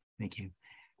 minutes. Thank you.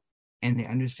 And they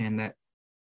understand that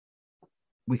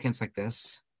weekends like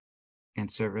this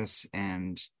and service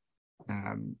and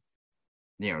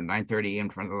 9:30 in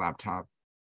front of the laptop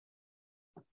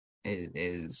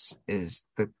is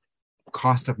the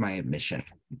cost of my admission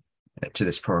to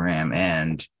this program,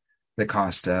 and the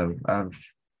cost of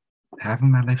having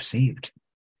my life saved.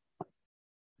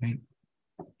 Right?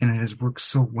 And it has worked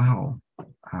so well.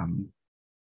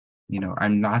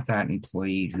 I'm not that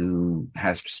employee who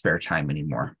has spare time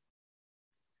anymore.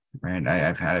 Right?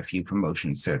 I've had a few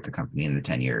promotions at the company in the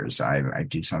 10 years. I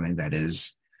do something that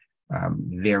is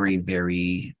very,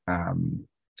 very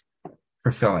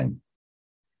fulfilling.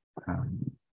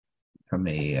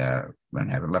 When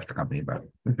I haven't left the company, but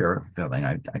very fulfilling.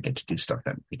 I get to do stuff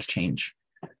that makes change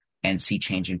and see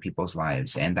change in people's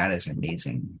lives, and that is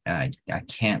amazing. And I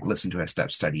can't listen to a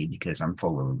step study because I'm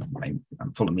full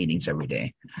of meetings every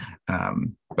day.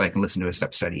 But I can listen to a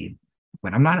step study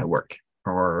when I'm not at work,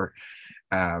 or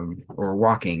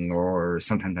walking, or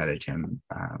sometimes at a gym.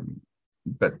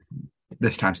 But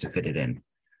there's times to fit it in,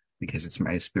 because it's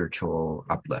my spiritual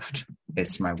uplift.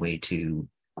 It's my way to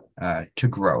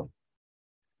grow,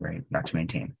 right? Not to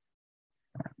maintain.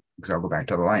 Because I'll go back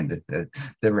to the line that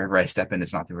the river I step in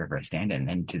is not the river I stand in,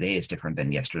 and today is different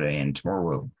than yesterday, and tomorrow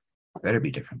will better be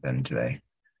different than today.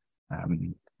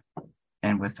 And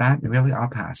with that, really, I'll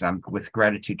pass. With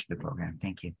gratitude to the program.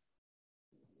 Thank you.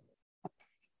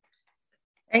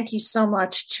 Thank you so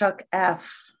much, Chuck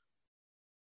F.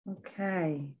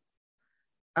 Okay.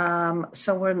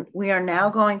 So we are now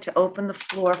going to open the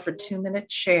floor for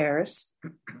 2-minute shares.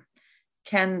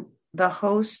 Can the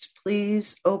host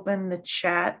please open the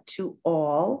chat to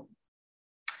all?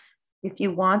 If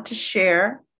you want to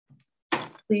share,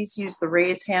 please use the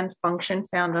raise hand function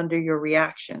found under your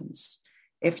reactions.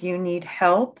 If you need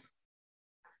help,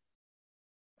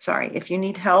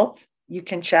 you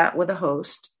can chat with a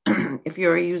host. If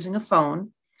you're using a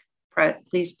phone,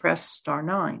 please press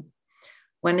 *9.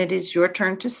 When it is your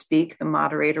turn to speak, the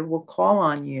moderator will call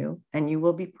on you and you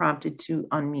will be prompted to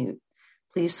unmute.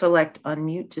 Please select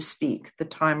unmute to speak. The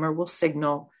timer will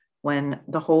signal when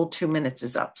the whole 2 minutes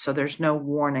is up. So there's no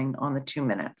warning on the 2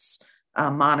 minutes.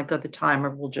 Monica, the timer,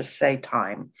 will just say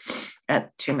time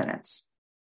at 2 minutes.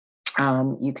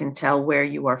 You can tell where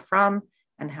you are from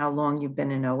and how long you've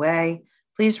been in OA.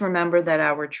 Please remember that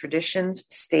our traditions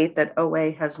state that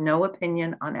OA has no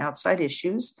opinion on outside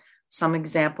issues. Some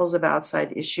examples of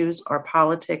outside issues are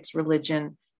politics,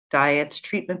 religion, diets,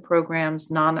 treatment programs,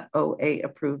 non-OA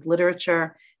approved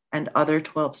literature, and other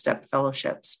 12-step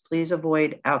fellowships. Please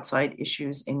avoid outside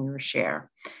issues in your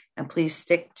share. And please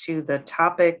stick to the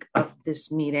topic of this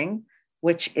meeting,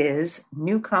 which is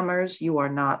newcomers, you are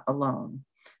not alone.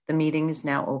 The meeting is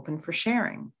now open for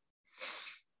sharing.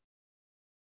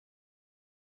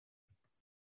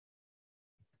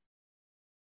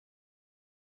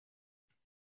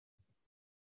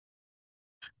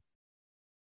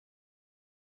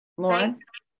 Lauren?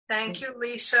 Thank you,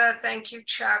 Lisa. Thank you,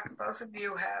 Chuck. Both of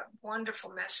you have wonderful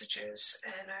messages,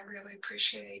 and I really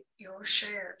appreciate your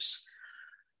shares.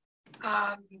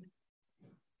 I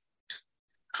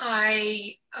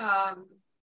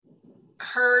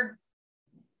heard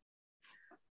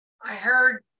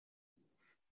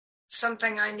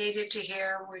something I needed to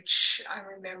hear, which I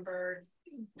remembered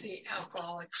the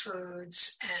alcoholic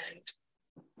foods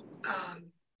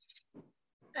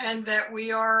and that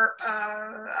we are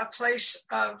a place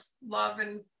of love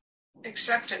and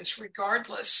acceptance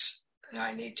regardless. And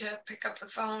I need to pick up the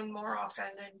phone more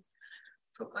often and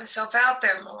put myself out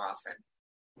there more often.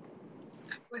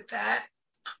 With that,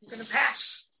 I'm going to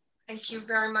pass. Thank you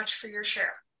very much for your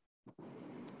share.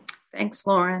 Thanks,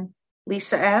 Lauren.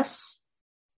 Lisa S.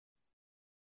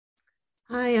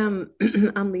 Hi, I'm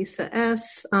Lisa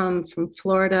S. From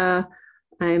Florida.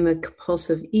 I'm a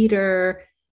compulsive eater.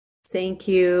 Thank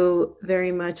you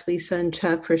very much, Lisa and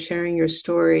Chuck, for sharing your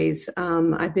stories.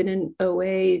 I've been in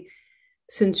OA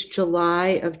since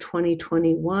July of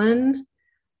 2021.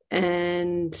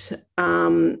 And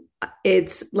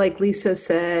it's like Lisa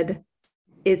said,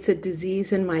 it's a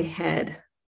disease in my head.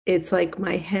 It's like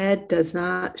my head does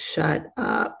not shut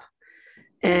up.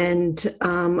 And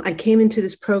I came into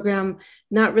this program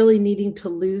not really needing to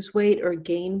lose weight or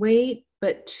gain weight,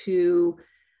 but to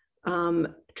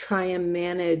try and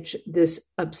manage this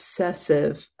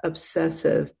obsessive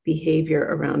behavior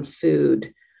around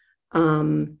food.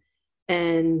 And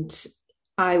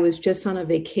I was just on a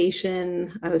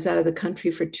vacation. I was out of the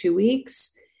country for 2 weeks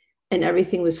and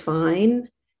everything was fine.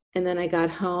 And then I got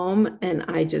home and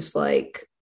I just I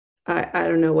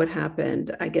don't know what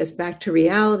happened. I guess back to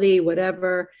reality,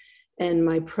 whatever. And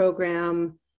my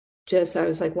program I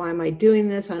was like, why am I doing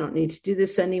this? I don't need to do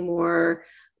this anymore.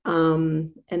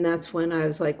 And that's when I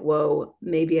was like, whoa,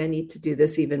 maybe I need to do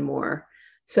this even more.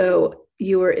 So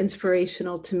you were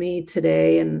inspirational to me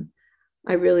today. And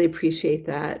I really appreciate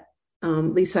that.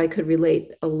 Lisa, I could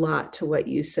relate a lot to what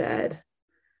you said.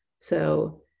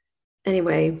 So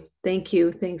anyway, thank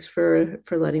you. Thanks for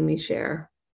letting me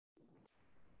share.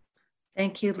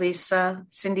 Thank you, Lisa.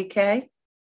 Cindy K.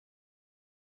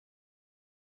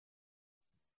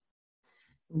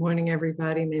 Good morning,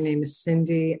 everybody. My name is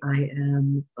Cindy. I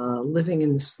am living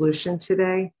in the solution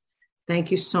today. Thank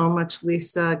you so much,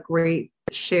 Lisa. Great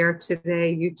share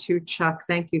today. You too, Chuck.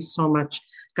 Thank you so much.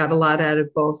 Got a lot out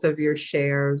of both of your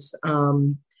shares.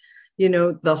 The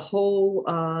whole,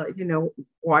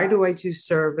 why do I do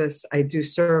service? I do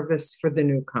service for the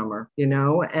newcomer,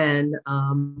 and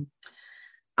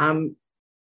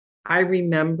I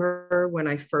remember when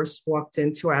I first I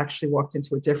actually walked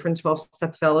into a different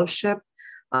 12-step fellowship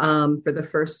for the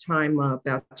first time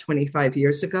about 25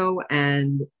 years ago,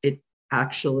 and it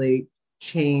actually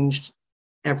changed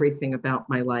everything about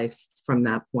my life from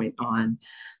that point on.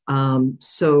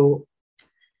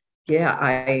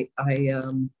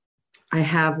 I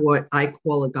have what I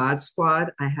call a God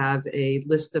squad. I have a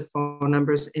list of phone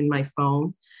numbers in my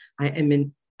phone. I am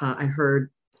in. I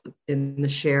heard in the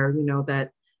share,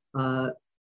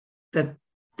 that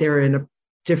they're in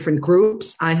different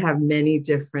groups. I have many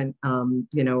different,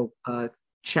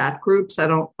 chat groups. I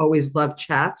don't always love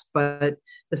chats, but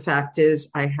the fact is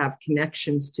I have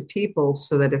connections to people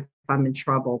so that if I'm in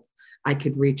trouble, I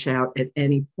could reach out at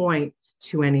any point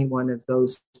to any one of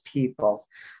those people.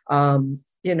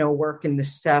 Working the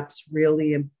steps,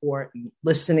 really important.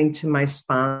 Listening to my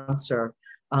sponsor,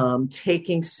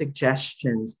 taking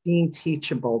suggestions, being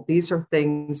teachable. These are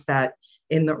things that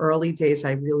in the early days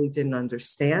I really didn't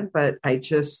understand, but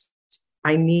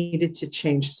I needed to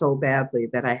change so badly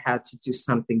that I had to do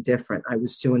something different. I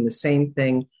was doing the same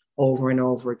thing over and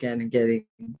over again and getting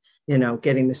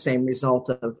the same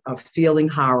result of feeling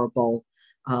horrible,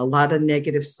 a lot of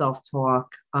negative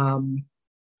self-talk.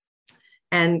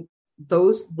 And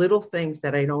those little things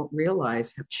that I don't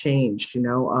realize have changed,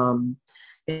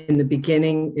 in the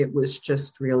beginning, it was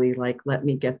just really like, let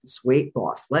me get this weight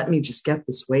off. Let me just get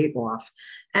this weight off.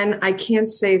 And I can't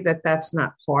say that that's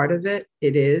not part of it.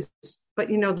 It is. But,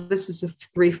 this is a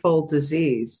threefold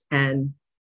disease. And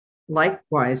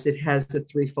likewise, it has a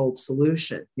threefold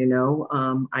solution.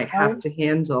 I have to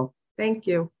handle. Thank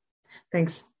you.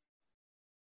 Thanks.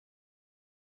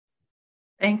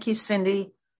 Thank you,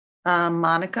 Cindy.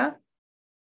 Monica?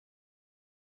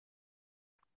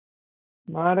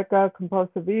 Monica,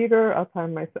 compulsive eater. I'll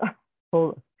time myself.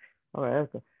 Hold on. All right,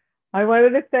 okay. I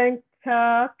wanted to thank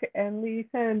Chuck and Lisa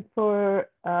and for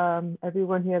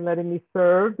everyone here letting me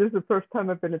serve. This is the first time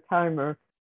I've been a timer.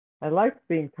 I like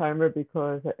being timer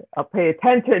because I'll pay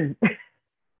attention.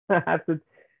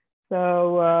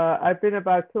 So I've been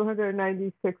about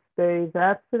 296 days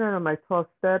abstinent on my 12th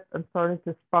step. I'm starting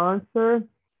to sponsor.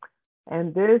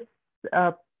 And this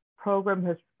program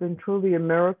has been truly a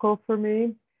miracle for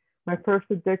me. My first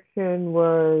addiction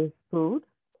was food,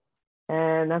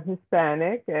 and I'm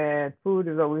Hispanic, and food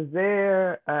is always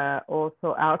there.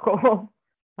 Also alcohol.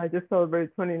 I just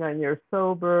celebrated 29 years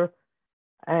sober.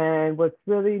 And what's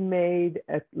really made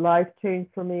a life change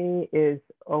for me is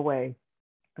OA.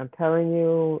 I'm telling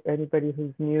you, anybody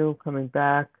who's new coming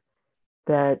back,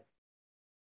 that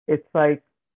it's like,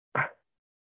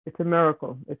 it's a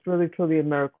miracle. It's really, truly a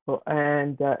miracle.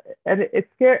 And it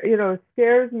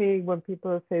scares me when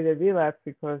people say they relapse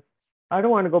because I don't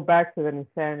want to go back to that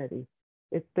insanity.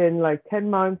 It's been like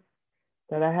 10 months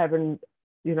that I haven't,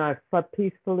 I've slept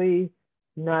peacefully,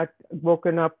 not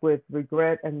woken up with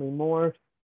regret and remorse.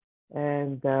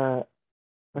 And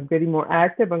I'm getting more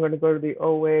active. I'm going to go to the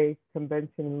OA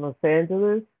convention in Los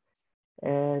Angeles.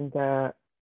 And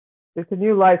it's a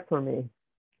new life for me.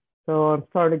 So I'm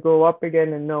starting to grow up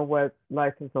again and know what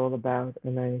life is all about.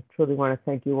 And I truly want to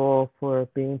thank you all for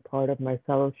being part of my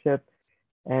fellowship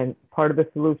and part of the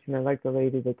solution. I like the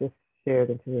lady that just shared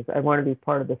into this. I want to be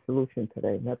part of the solution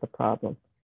today, not the problem.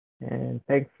 And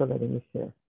thanks for letting me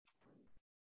share.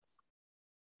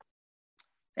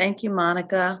 Thank you,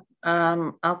 Monica.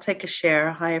 I'll take a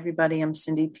share. Hi, everybody. I'm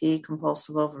Cindy P.,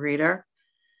 compulsive overeater,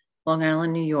 Long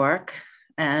Island, New York.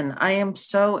 And I am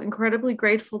so incredibly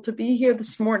grateful to be here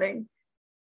this morning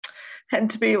and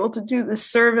to be able to do this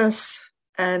service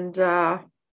and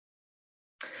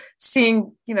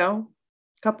seeing, a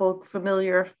couple of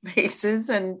familiar faces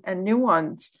and new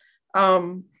ones.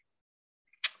 Thank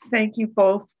you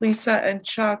both, Lisa and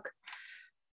Chuck.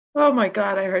 Oh my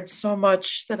God, I heard so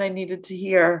much that I needed to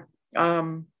hear.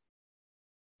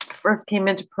 First came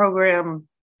into program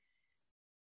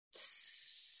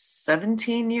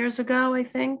 17 years ago, I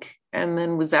think, and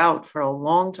then was out for a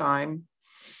long time.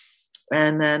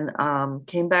 And then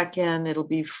came back in. It'll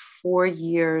be 4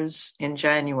 years in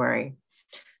January,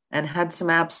 and had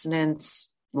some abstinence,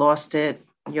 lost it,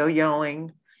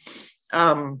 yo-yoing.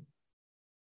 I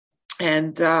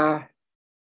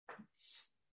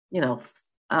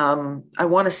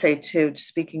want to say too,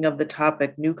 speaking of the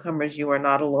topic, newcomers, you are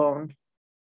not alone.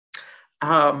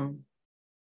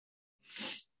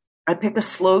 I pick a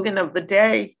slogan of the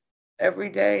day every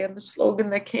day, and the slogan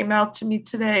that came out to me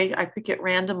today, I pick it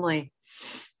randomly.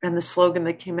 And the slogan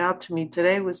that came out to me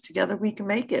today was "Together we can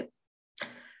make it."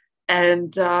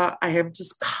 And I am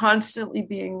just constantly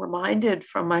being reminded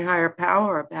from my higher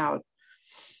power about,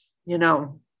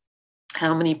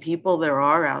 how many people there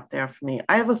are out there for me.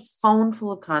 I have a phone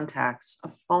full of contacts,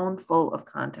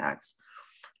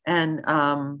 And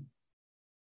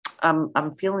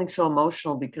I'm feeling so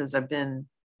emotional because I've been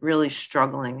really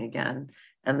struggling again.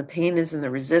 And the pain is in the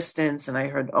resistance. And I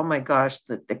heard, oh my gosh,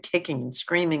 the kicking and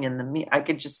screaming and I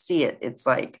could just see it. It's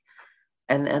like,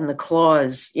 and the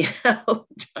claws,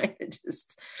 trying to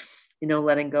just,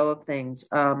 letting go of things.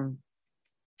 I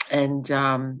know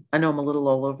I'm a little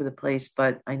all over the place,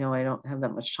 but I know I don't have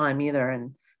that much time either.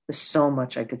 And there's so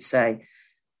much I could say.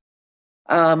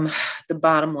 The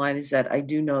bottom line is that I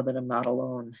do know that I'm not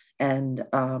alone. And,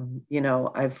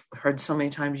 I've heard so many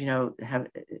times,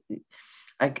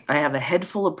 I have a head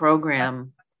full of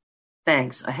program.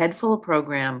 Thanks. A head full of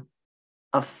program,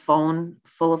 a phone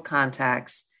full of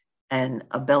contacts, and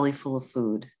a belly full of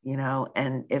food,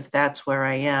 and if that's where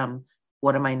I am,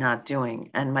 what am I not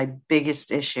doing? And my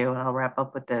biggest issue, and I'll wrap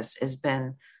up with this, has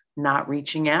been not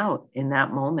reaching out in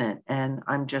that moment. And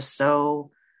I'm just but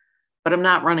I'm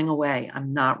not running away.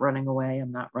 I'm not running away.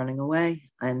 And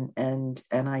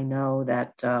I know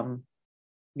that, I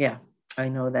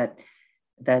know that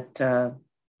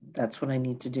that's what I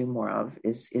need to do more of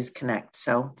is connect.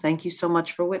 So thank you so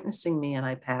much for witnessing me, and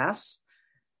I pass.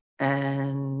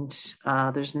 And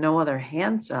there's no other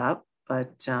hands up,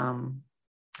 but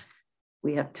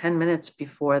we have 10 minutes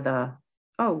before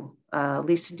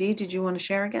Lisa D, did you want to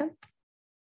share again?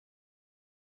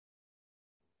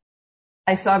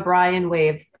 I saw Brian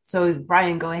wave. So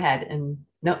Brian, go ahead and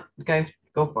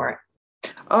go for it.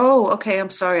 Oh, okay. I'm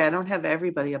sorry. I don't have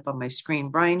everybody up on my screen.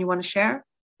 Brian, you want to share?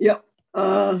 Yep.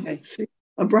 Okay. See,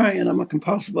 I'm Brian. I'm a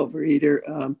compulsive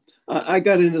overeater. I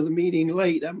got into the meeting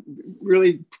late. I'm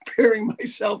really preparing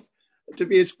myself to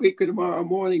be a speaker tomorrow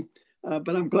morning,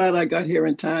 but I'm glad I got here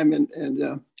in time.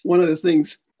 And one of the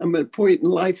things, I'm at a point in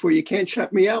life where you can't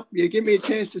shut me up. You give me a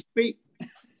chance to speak.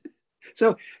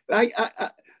 So I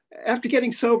after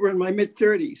getting sober in my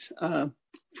mid-30s,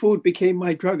 food became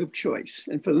my drug of choice.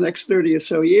 And for the next 30 or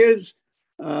so years,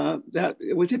 that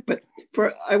was it. But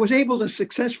I was able to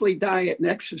successfully diet and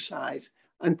exercise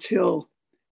until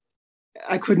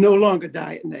I could no longer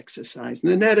diet and exercise.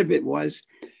 And the net of it was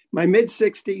my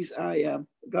mid-60s, I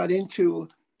got into,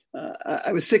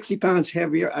 I was 60 pounds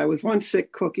heavier. I was one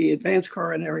sick cookie, advanced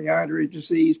coronary artery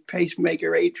disease,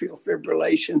 pacemaker, atrial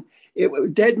fibrillation. It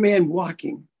was dead man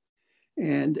walking.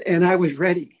 And I was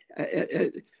ready.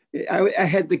 I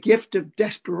had the gift of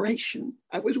desperation.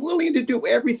 I was willing to do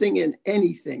everything and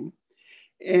anything.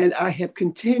 And I have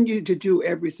continued to do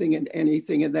everything and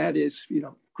anything. And that is,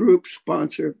 group,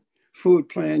 sponsor, food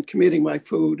plan, committing my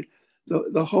food,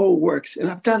 the whole works. And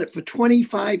I've done it for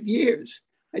 25 years.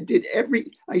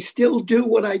 I still do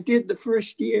what I did the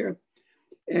first year.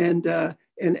 And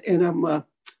I'm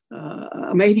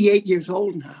 88 years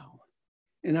old now.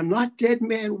 And I'm not dead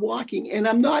man walking, and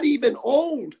I'm not even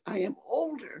old. I am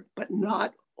older, but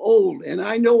not old. And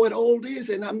I know what old is,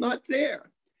 and I'm not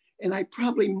there. And I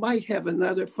probably might have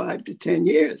another 5 to 10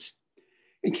 years.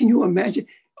 And can you imagine?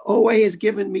 OA has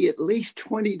given me at least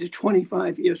 20 to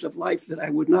 25 years of life that I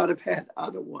would not have had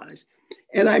otherwise.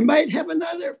 And I might have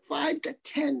another 5 to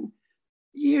 10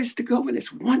 years to go, and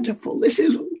it's wonderful. This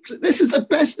is the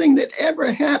best thing that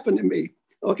ever happened to me.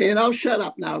 Okay, and I'll shut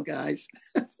up now, guys.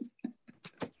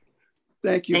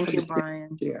 Thank you. Thank you,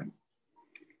 Brian. Yeah.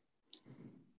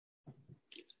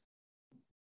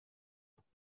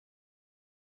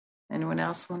 Anyone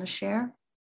else want to share?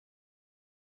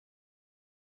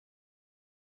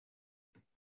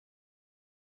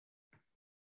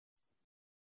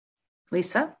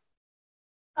 Lisa?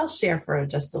 I'll share for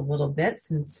just a little bit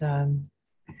since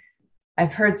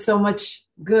I've heard so much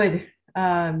good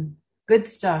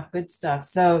stuff.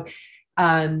 So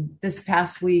this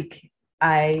past week,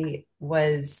 I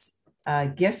was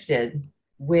gifted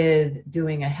with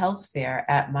doing a health fair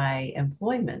at my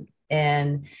employment.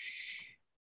 And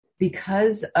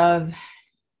because of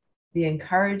the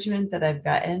encouragement that I've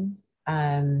gotten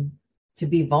to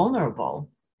be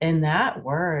vulnerable, and that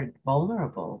word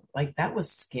vulnerable, like that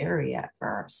was scary at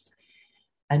first.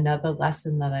 Another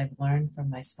lesson that I've learned from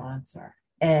my sponsor.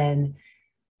 And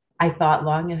I thought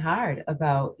long and hard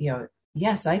about,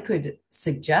 yes, I could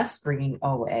suggest bringing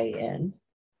OA in,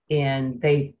 and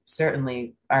they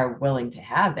certainly are willing to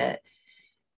have it.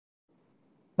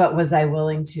 But was I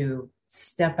willing to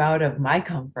step out of my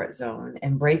comfort zone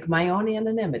and break my own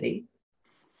anonymity?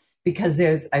 Because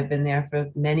I've been there for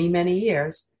many, many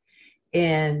years.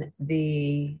 And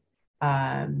the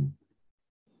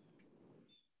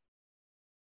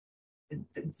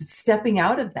stepping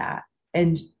out of that,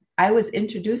 and I was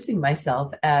introducing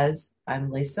myself as,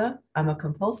 I'm Lisa, I'm a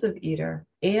compulsive eater,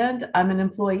 and I'm an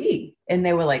employee. And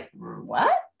they were like,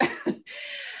 what?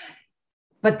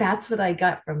 But that's what I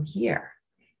got from here.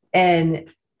 And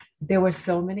there were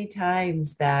so many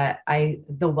times that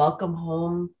the welcome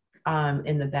home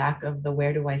in the back of the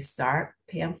Where Do I Start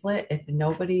pamphlet,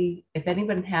 if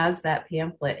anyone has that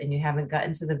pamphlet and you haven't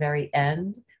gotten to the very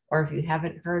end, or if you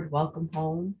haven't heard Welcome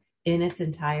Home in its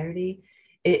entirety,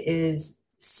 it is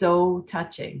so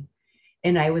touching.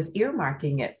 And I was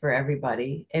earmarking it for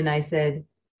everybody. And I said,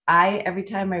 every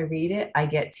time I read it, I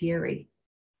get teary.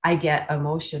 I get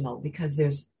emotional because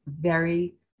there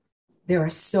are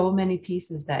so many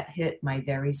pieces that hit my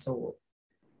very soul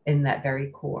in that very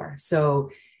core.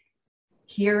 So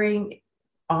hearing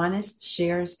honest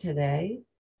shares today,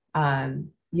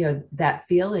 that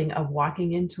feeling of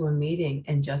walking into a meeting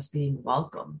and just being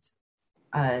welcomed,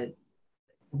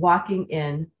 walking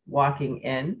in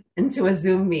into a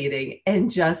Zoom meeting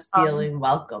and just feeling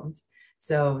welcomed.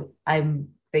 So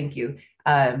thank you.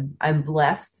 I'm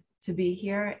blessed to be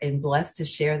here and blessed to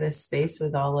share this space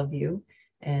with all of you.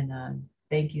 And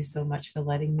thank you so much for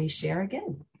letting me share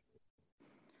again.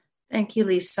 Thank you,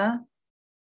 Lisa.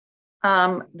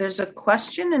 There's a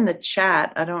question in the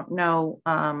chat. I don't know.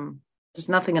 There's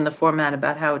nothing in the format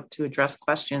about how to address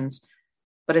questions,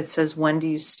 but it says, when do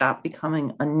you stop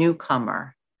becoming a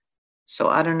newcomer? So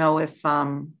I don't know if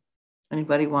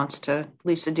anybody wants to.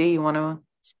 Lisa D, you want to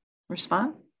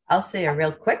respond? I'll say a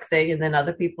real quick thing, and then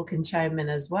other people can chime in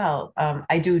as well.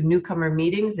 I do newcomer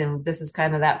meetings, and this is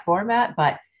kind of that format,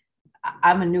 but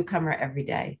I'm a newcomer every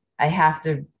day. I have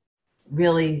to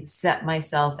really set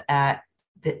myself at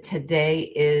that today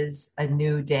is a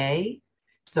new day,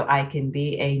 so I can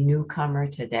be a newcomer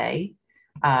today.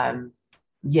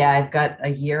 Yeah, I've got a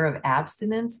year of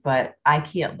abstinence, but I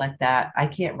can't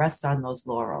rest on those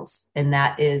laurels. And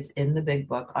that is in the big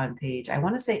book on page, I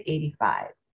want to say 85,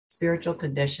 spiritual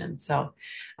condition. So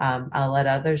I'll let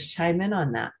others chime in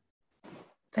on that.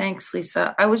 Thanks,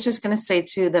 Lisa. I was just going to say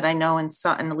too, that I know and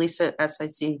Lisa, as I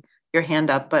see your hand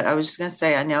up, but I was just going to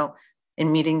say, I know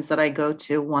in meetings that I go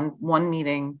to, one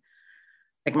meeting,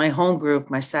 like my home group,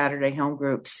 my Saturday home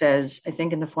group says, I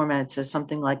think in the format, it says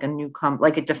something like a newcomer,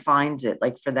 like it defines it,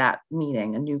 like for that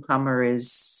meeting, a newcomer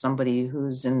is somebody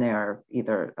who's in there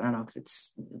either, I don't know if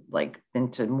it's like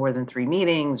been to more than 3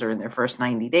 meetings or in their first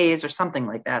 90 days or something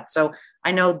like that. So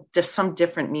I know just some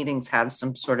different meetings have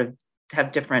some sort of,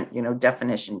 have different,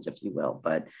 definitions, if you will.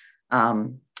 But I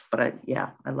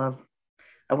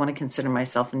want to consider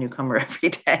myself a newcomer every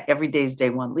day. Every day is day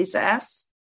one. Lisa S.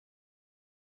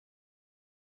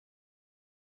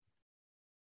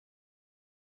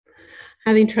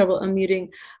 Having trouble unmuting.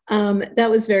 That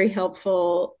was very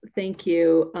helpful. Thank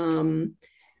you.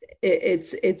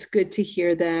 It's good to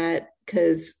hear that,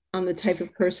 because I'm the type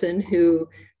of person who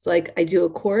is like, I do a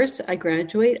course, I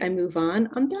graduate, I move on,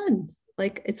 I'm done.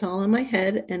 Like, it's all in my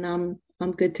head and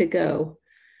I'm good to go.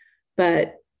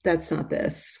 But that's not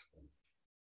this.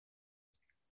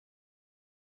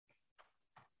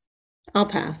 I'll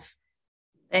pass.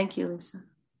 Thank you, Lisa.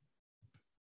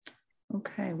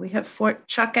 Okay, we have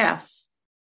Chuck F.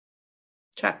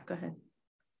 Chuck, go ahead.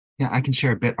 Yeah, I can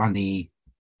share a bit on the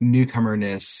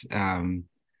newcomerness,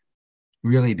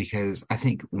 really, because I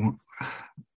think one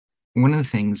of the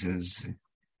things is,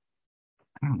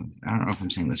 I don't know if I'm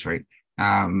saying this right,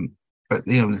 but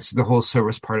this, the whole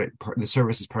service the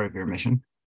service is part of your mission,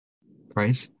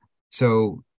 right?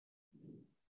 So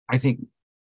I think,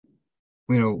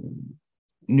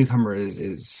 newcomer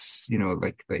is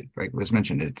like was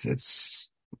mentioned, it's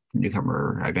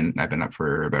newcomer. I've been up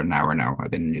for about an hour now.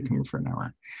 I've been a newcomer for an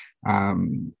hour.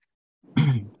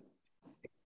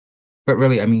 But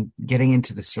really, I mean, getting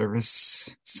into the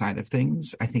service side of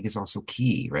things, I think, is also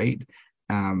key, right?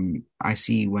 I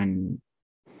see when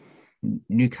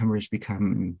newcomers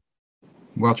become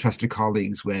well-trusted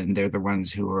colleagues when they're the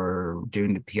ones who are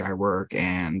doing the PI work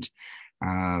and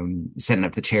setting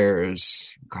up the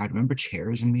chairs. God, remember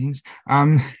chairs in meetings?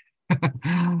 But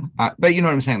you know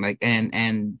what I'm saying, like,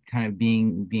 and kind of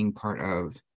being part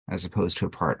of, as opposed to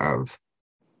apart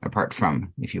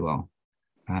from, if you will.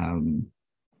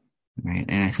 Right.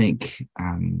 And I think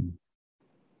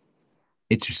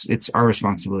it's our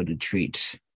responsibility to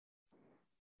treat,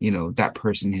 that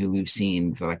person who we've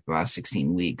seen for like the last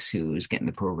 16 weeks who's getting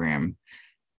the program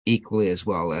equally as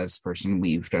well as the person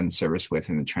we've done service with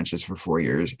in the trenches for 4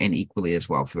 years, and equally as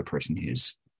well for the person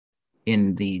who's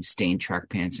in the stained track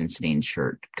pants and stained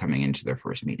shirt coming into their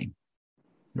first meeting.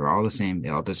 They're all the same. They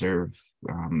all deserve,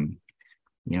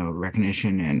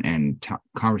 recognition and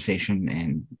conversation,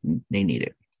 and they need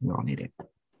it. We all need it.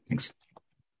 Thanks.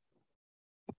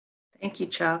 Thank you,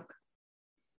 Chuck.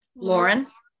 Lauren,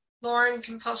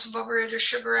 compulsive overeater,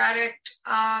 sugar addict.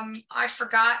 I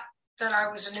forgot that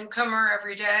I was a newcomer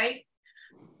every day.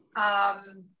 I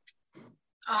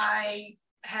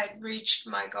had reached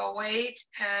my goal weight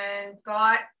and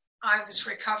thought I was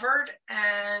recovered,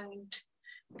 and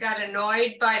got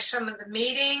annoyed by some of the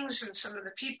meetings and some of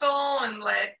the people, and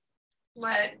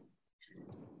let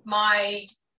my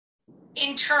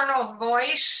internal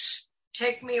voice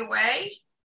take me away.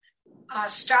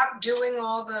 Stopped doing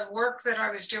all the work that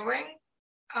I was doing,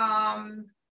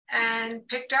 and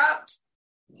picked up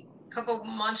a couple of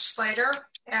months later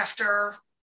after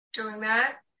doing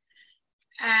that,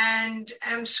 and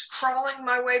am crawling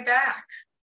my way back.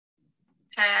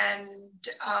 And,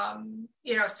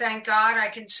 thank God I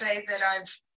can say that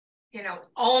I've,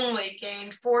 only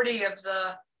gained 40 of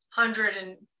the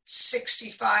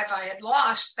 165 I had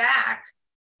lost back.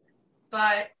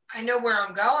 But I know where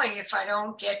I'm going if I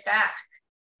don't get back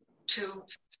to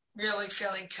really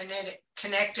feeling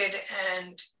connected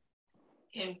and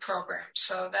in program.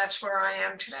 So that's where I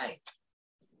am today.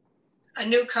 A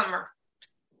newcomer.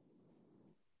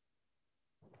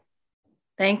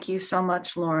 Thank you so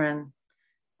much, Lauren.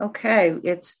 Okay,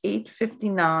 it's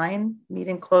 8:59.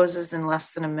 Meeting closes in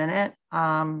less than a minute.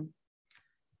 I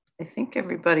think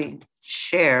everybody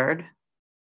shared.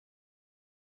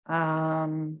 Why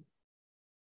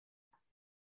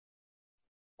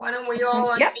don't we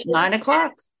all Yep, unmute?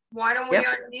 9:00. Why don't we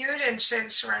unmute and say the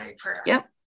Serenity Prayer? Yep.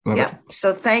 Love Yep. it.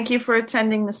 So thank you for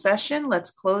attending the session. Let's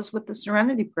close with the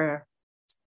Serenity Prayer.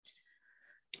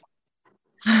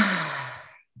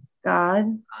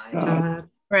 God,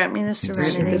 grant me the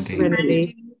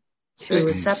serenity to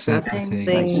accept the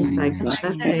things I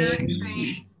cannot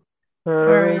change,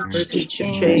 courage to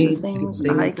change the things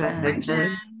I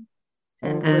can,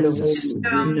 and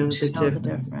wisdom to know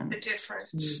the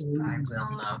difference. I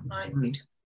will not mind.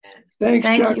 Thanks,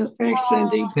 Thank Chuck. you. Thanks,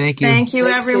 Cindy. Thank you. Thank you,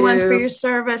 Thank everyone, you. for your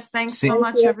service. Thanks See- so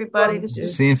much, everybody. This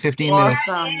was See you in 15 minutes.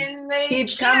 awesome. And they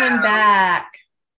Keep coming back.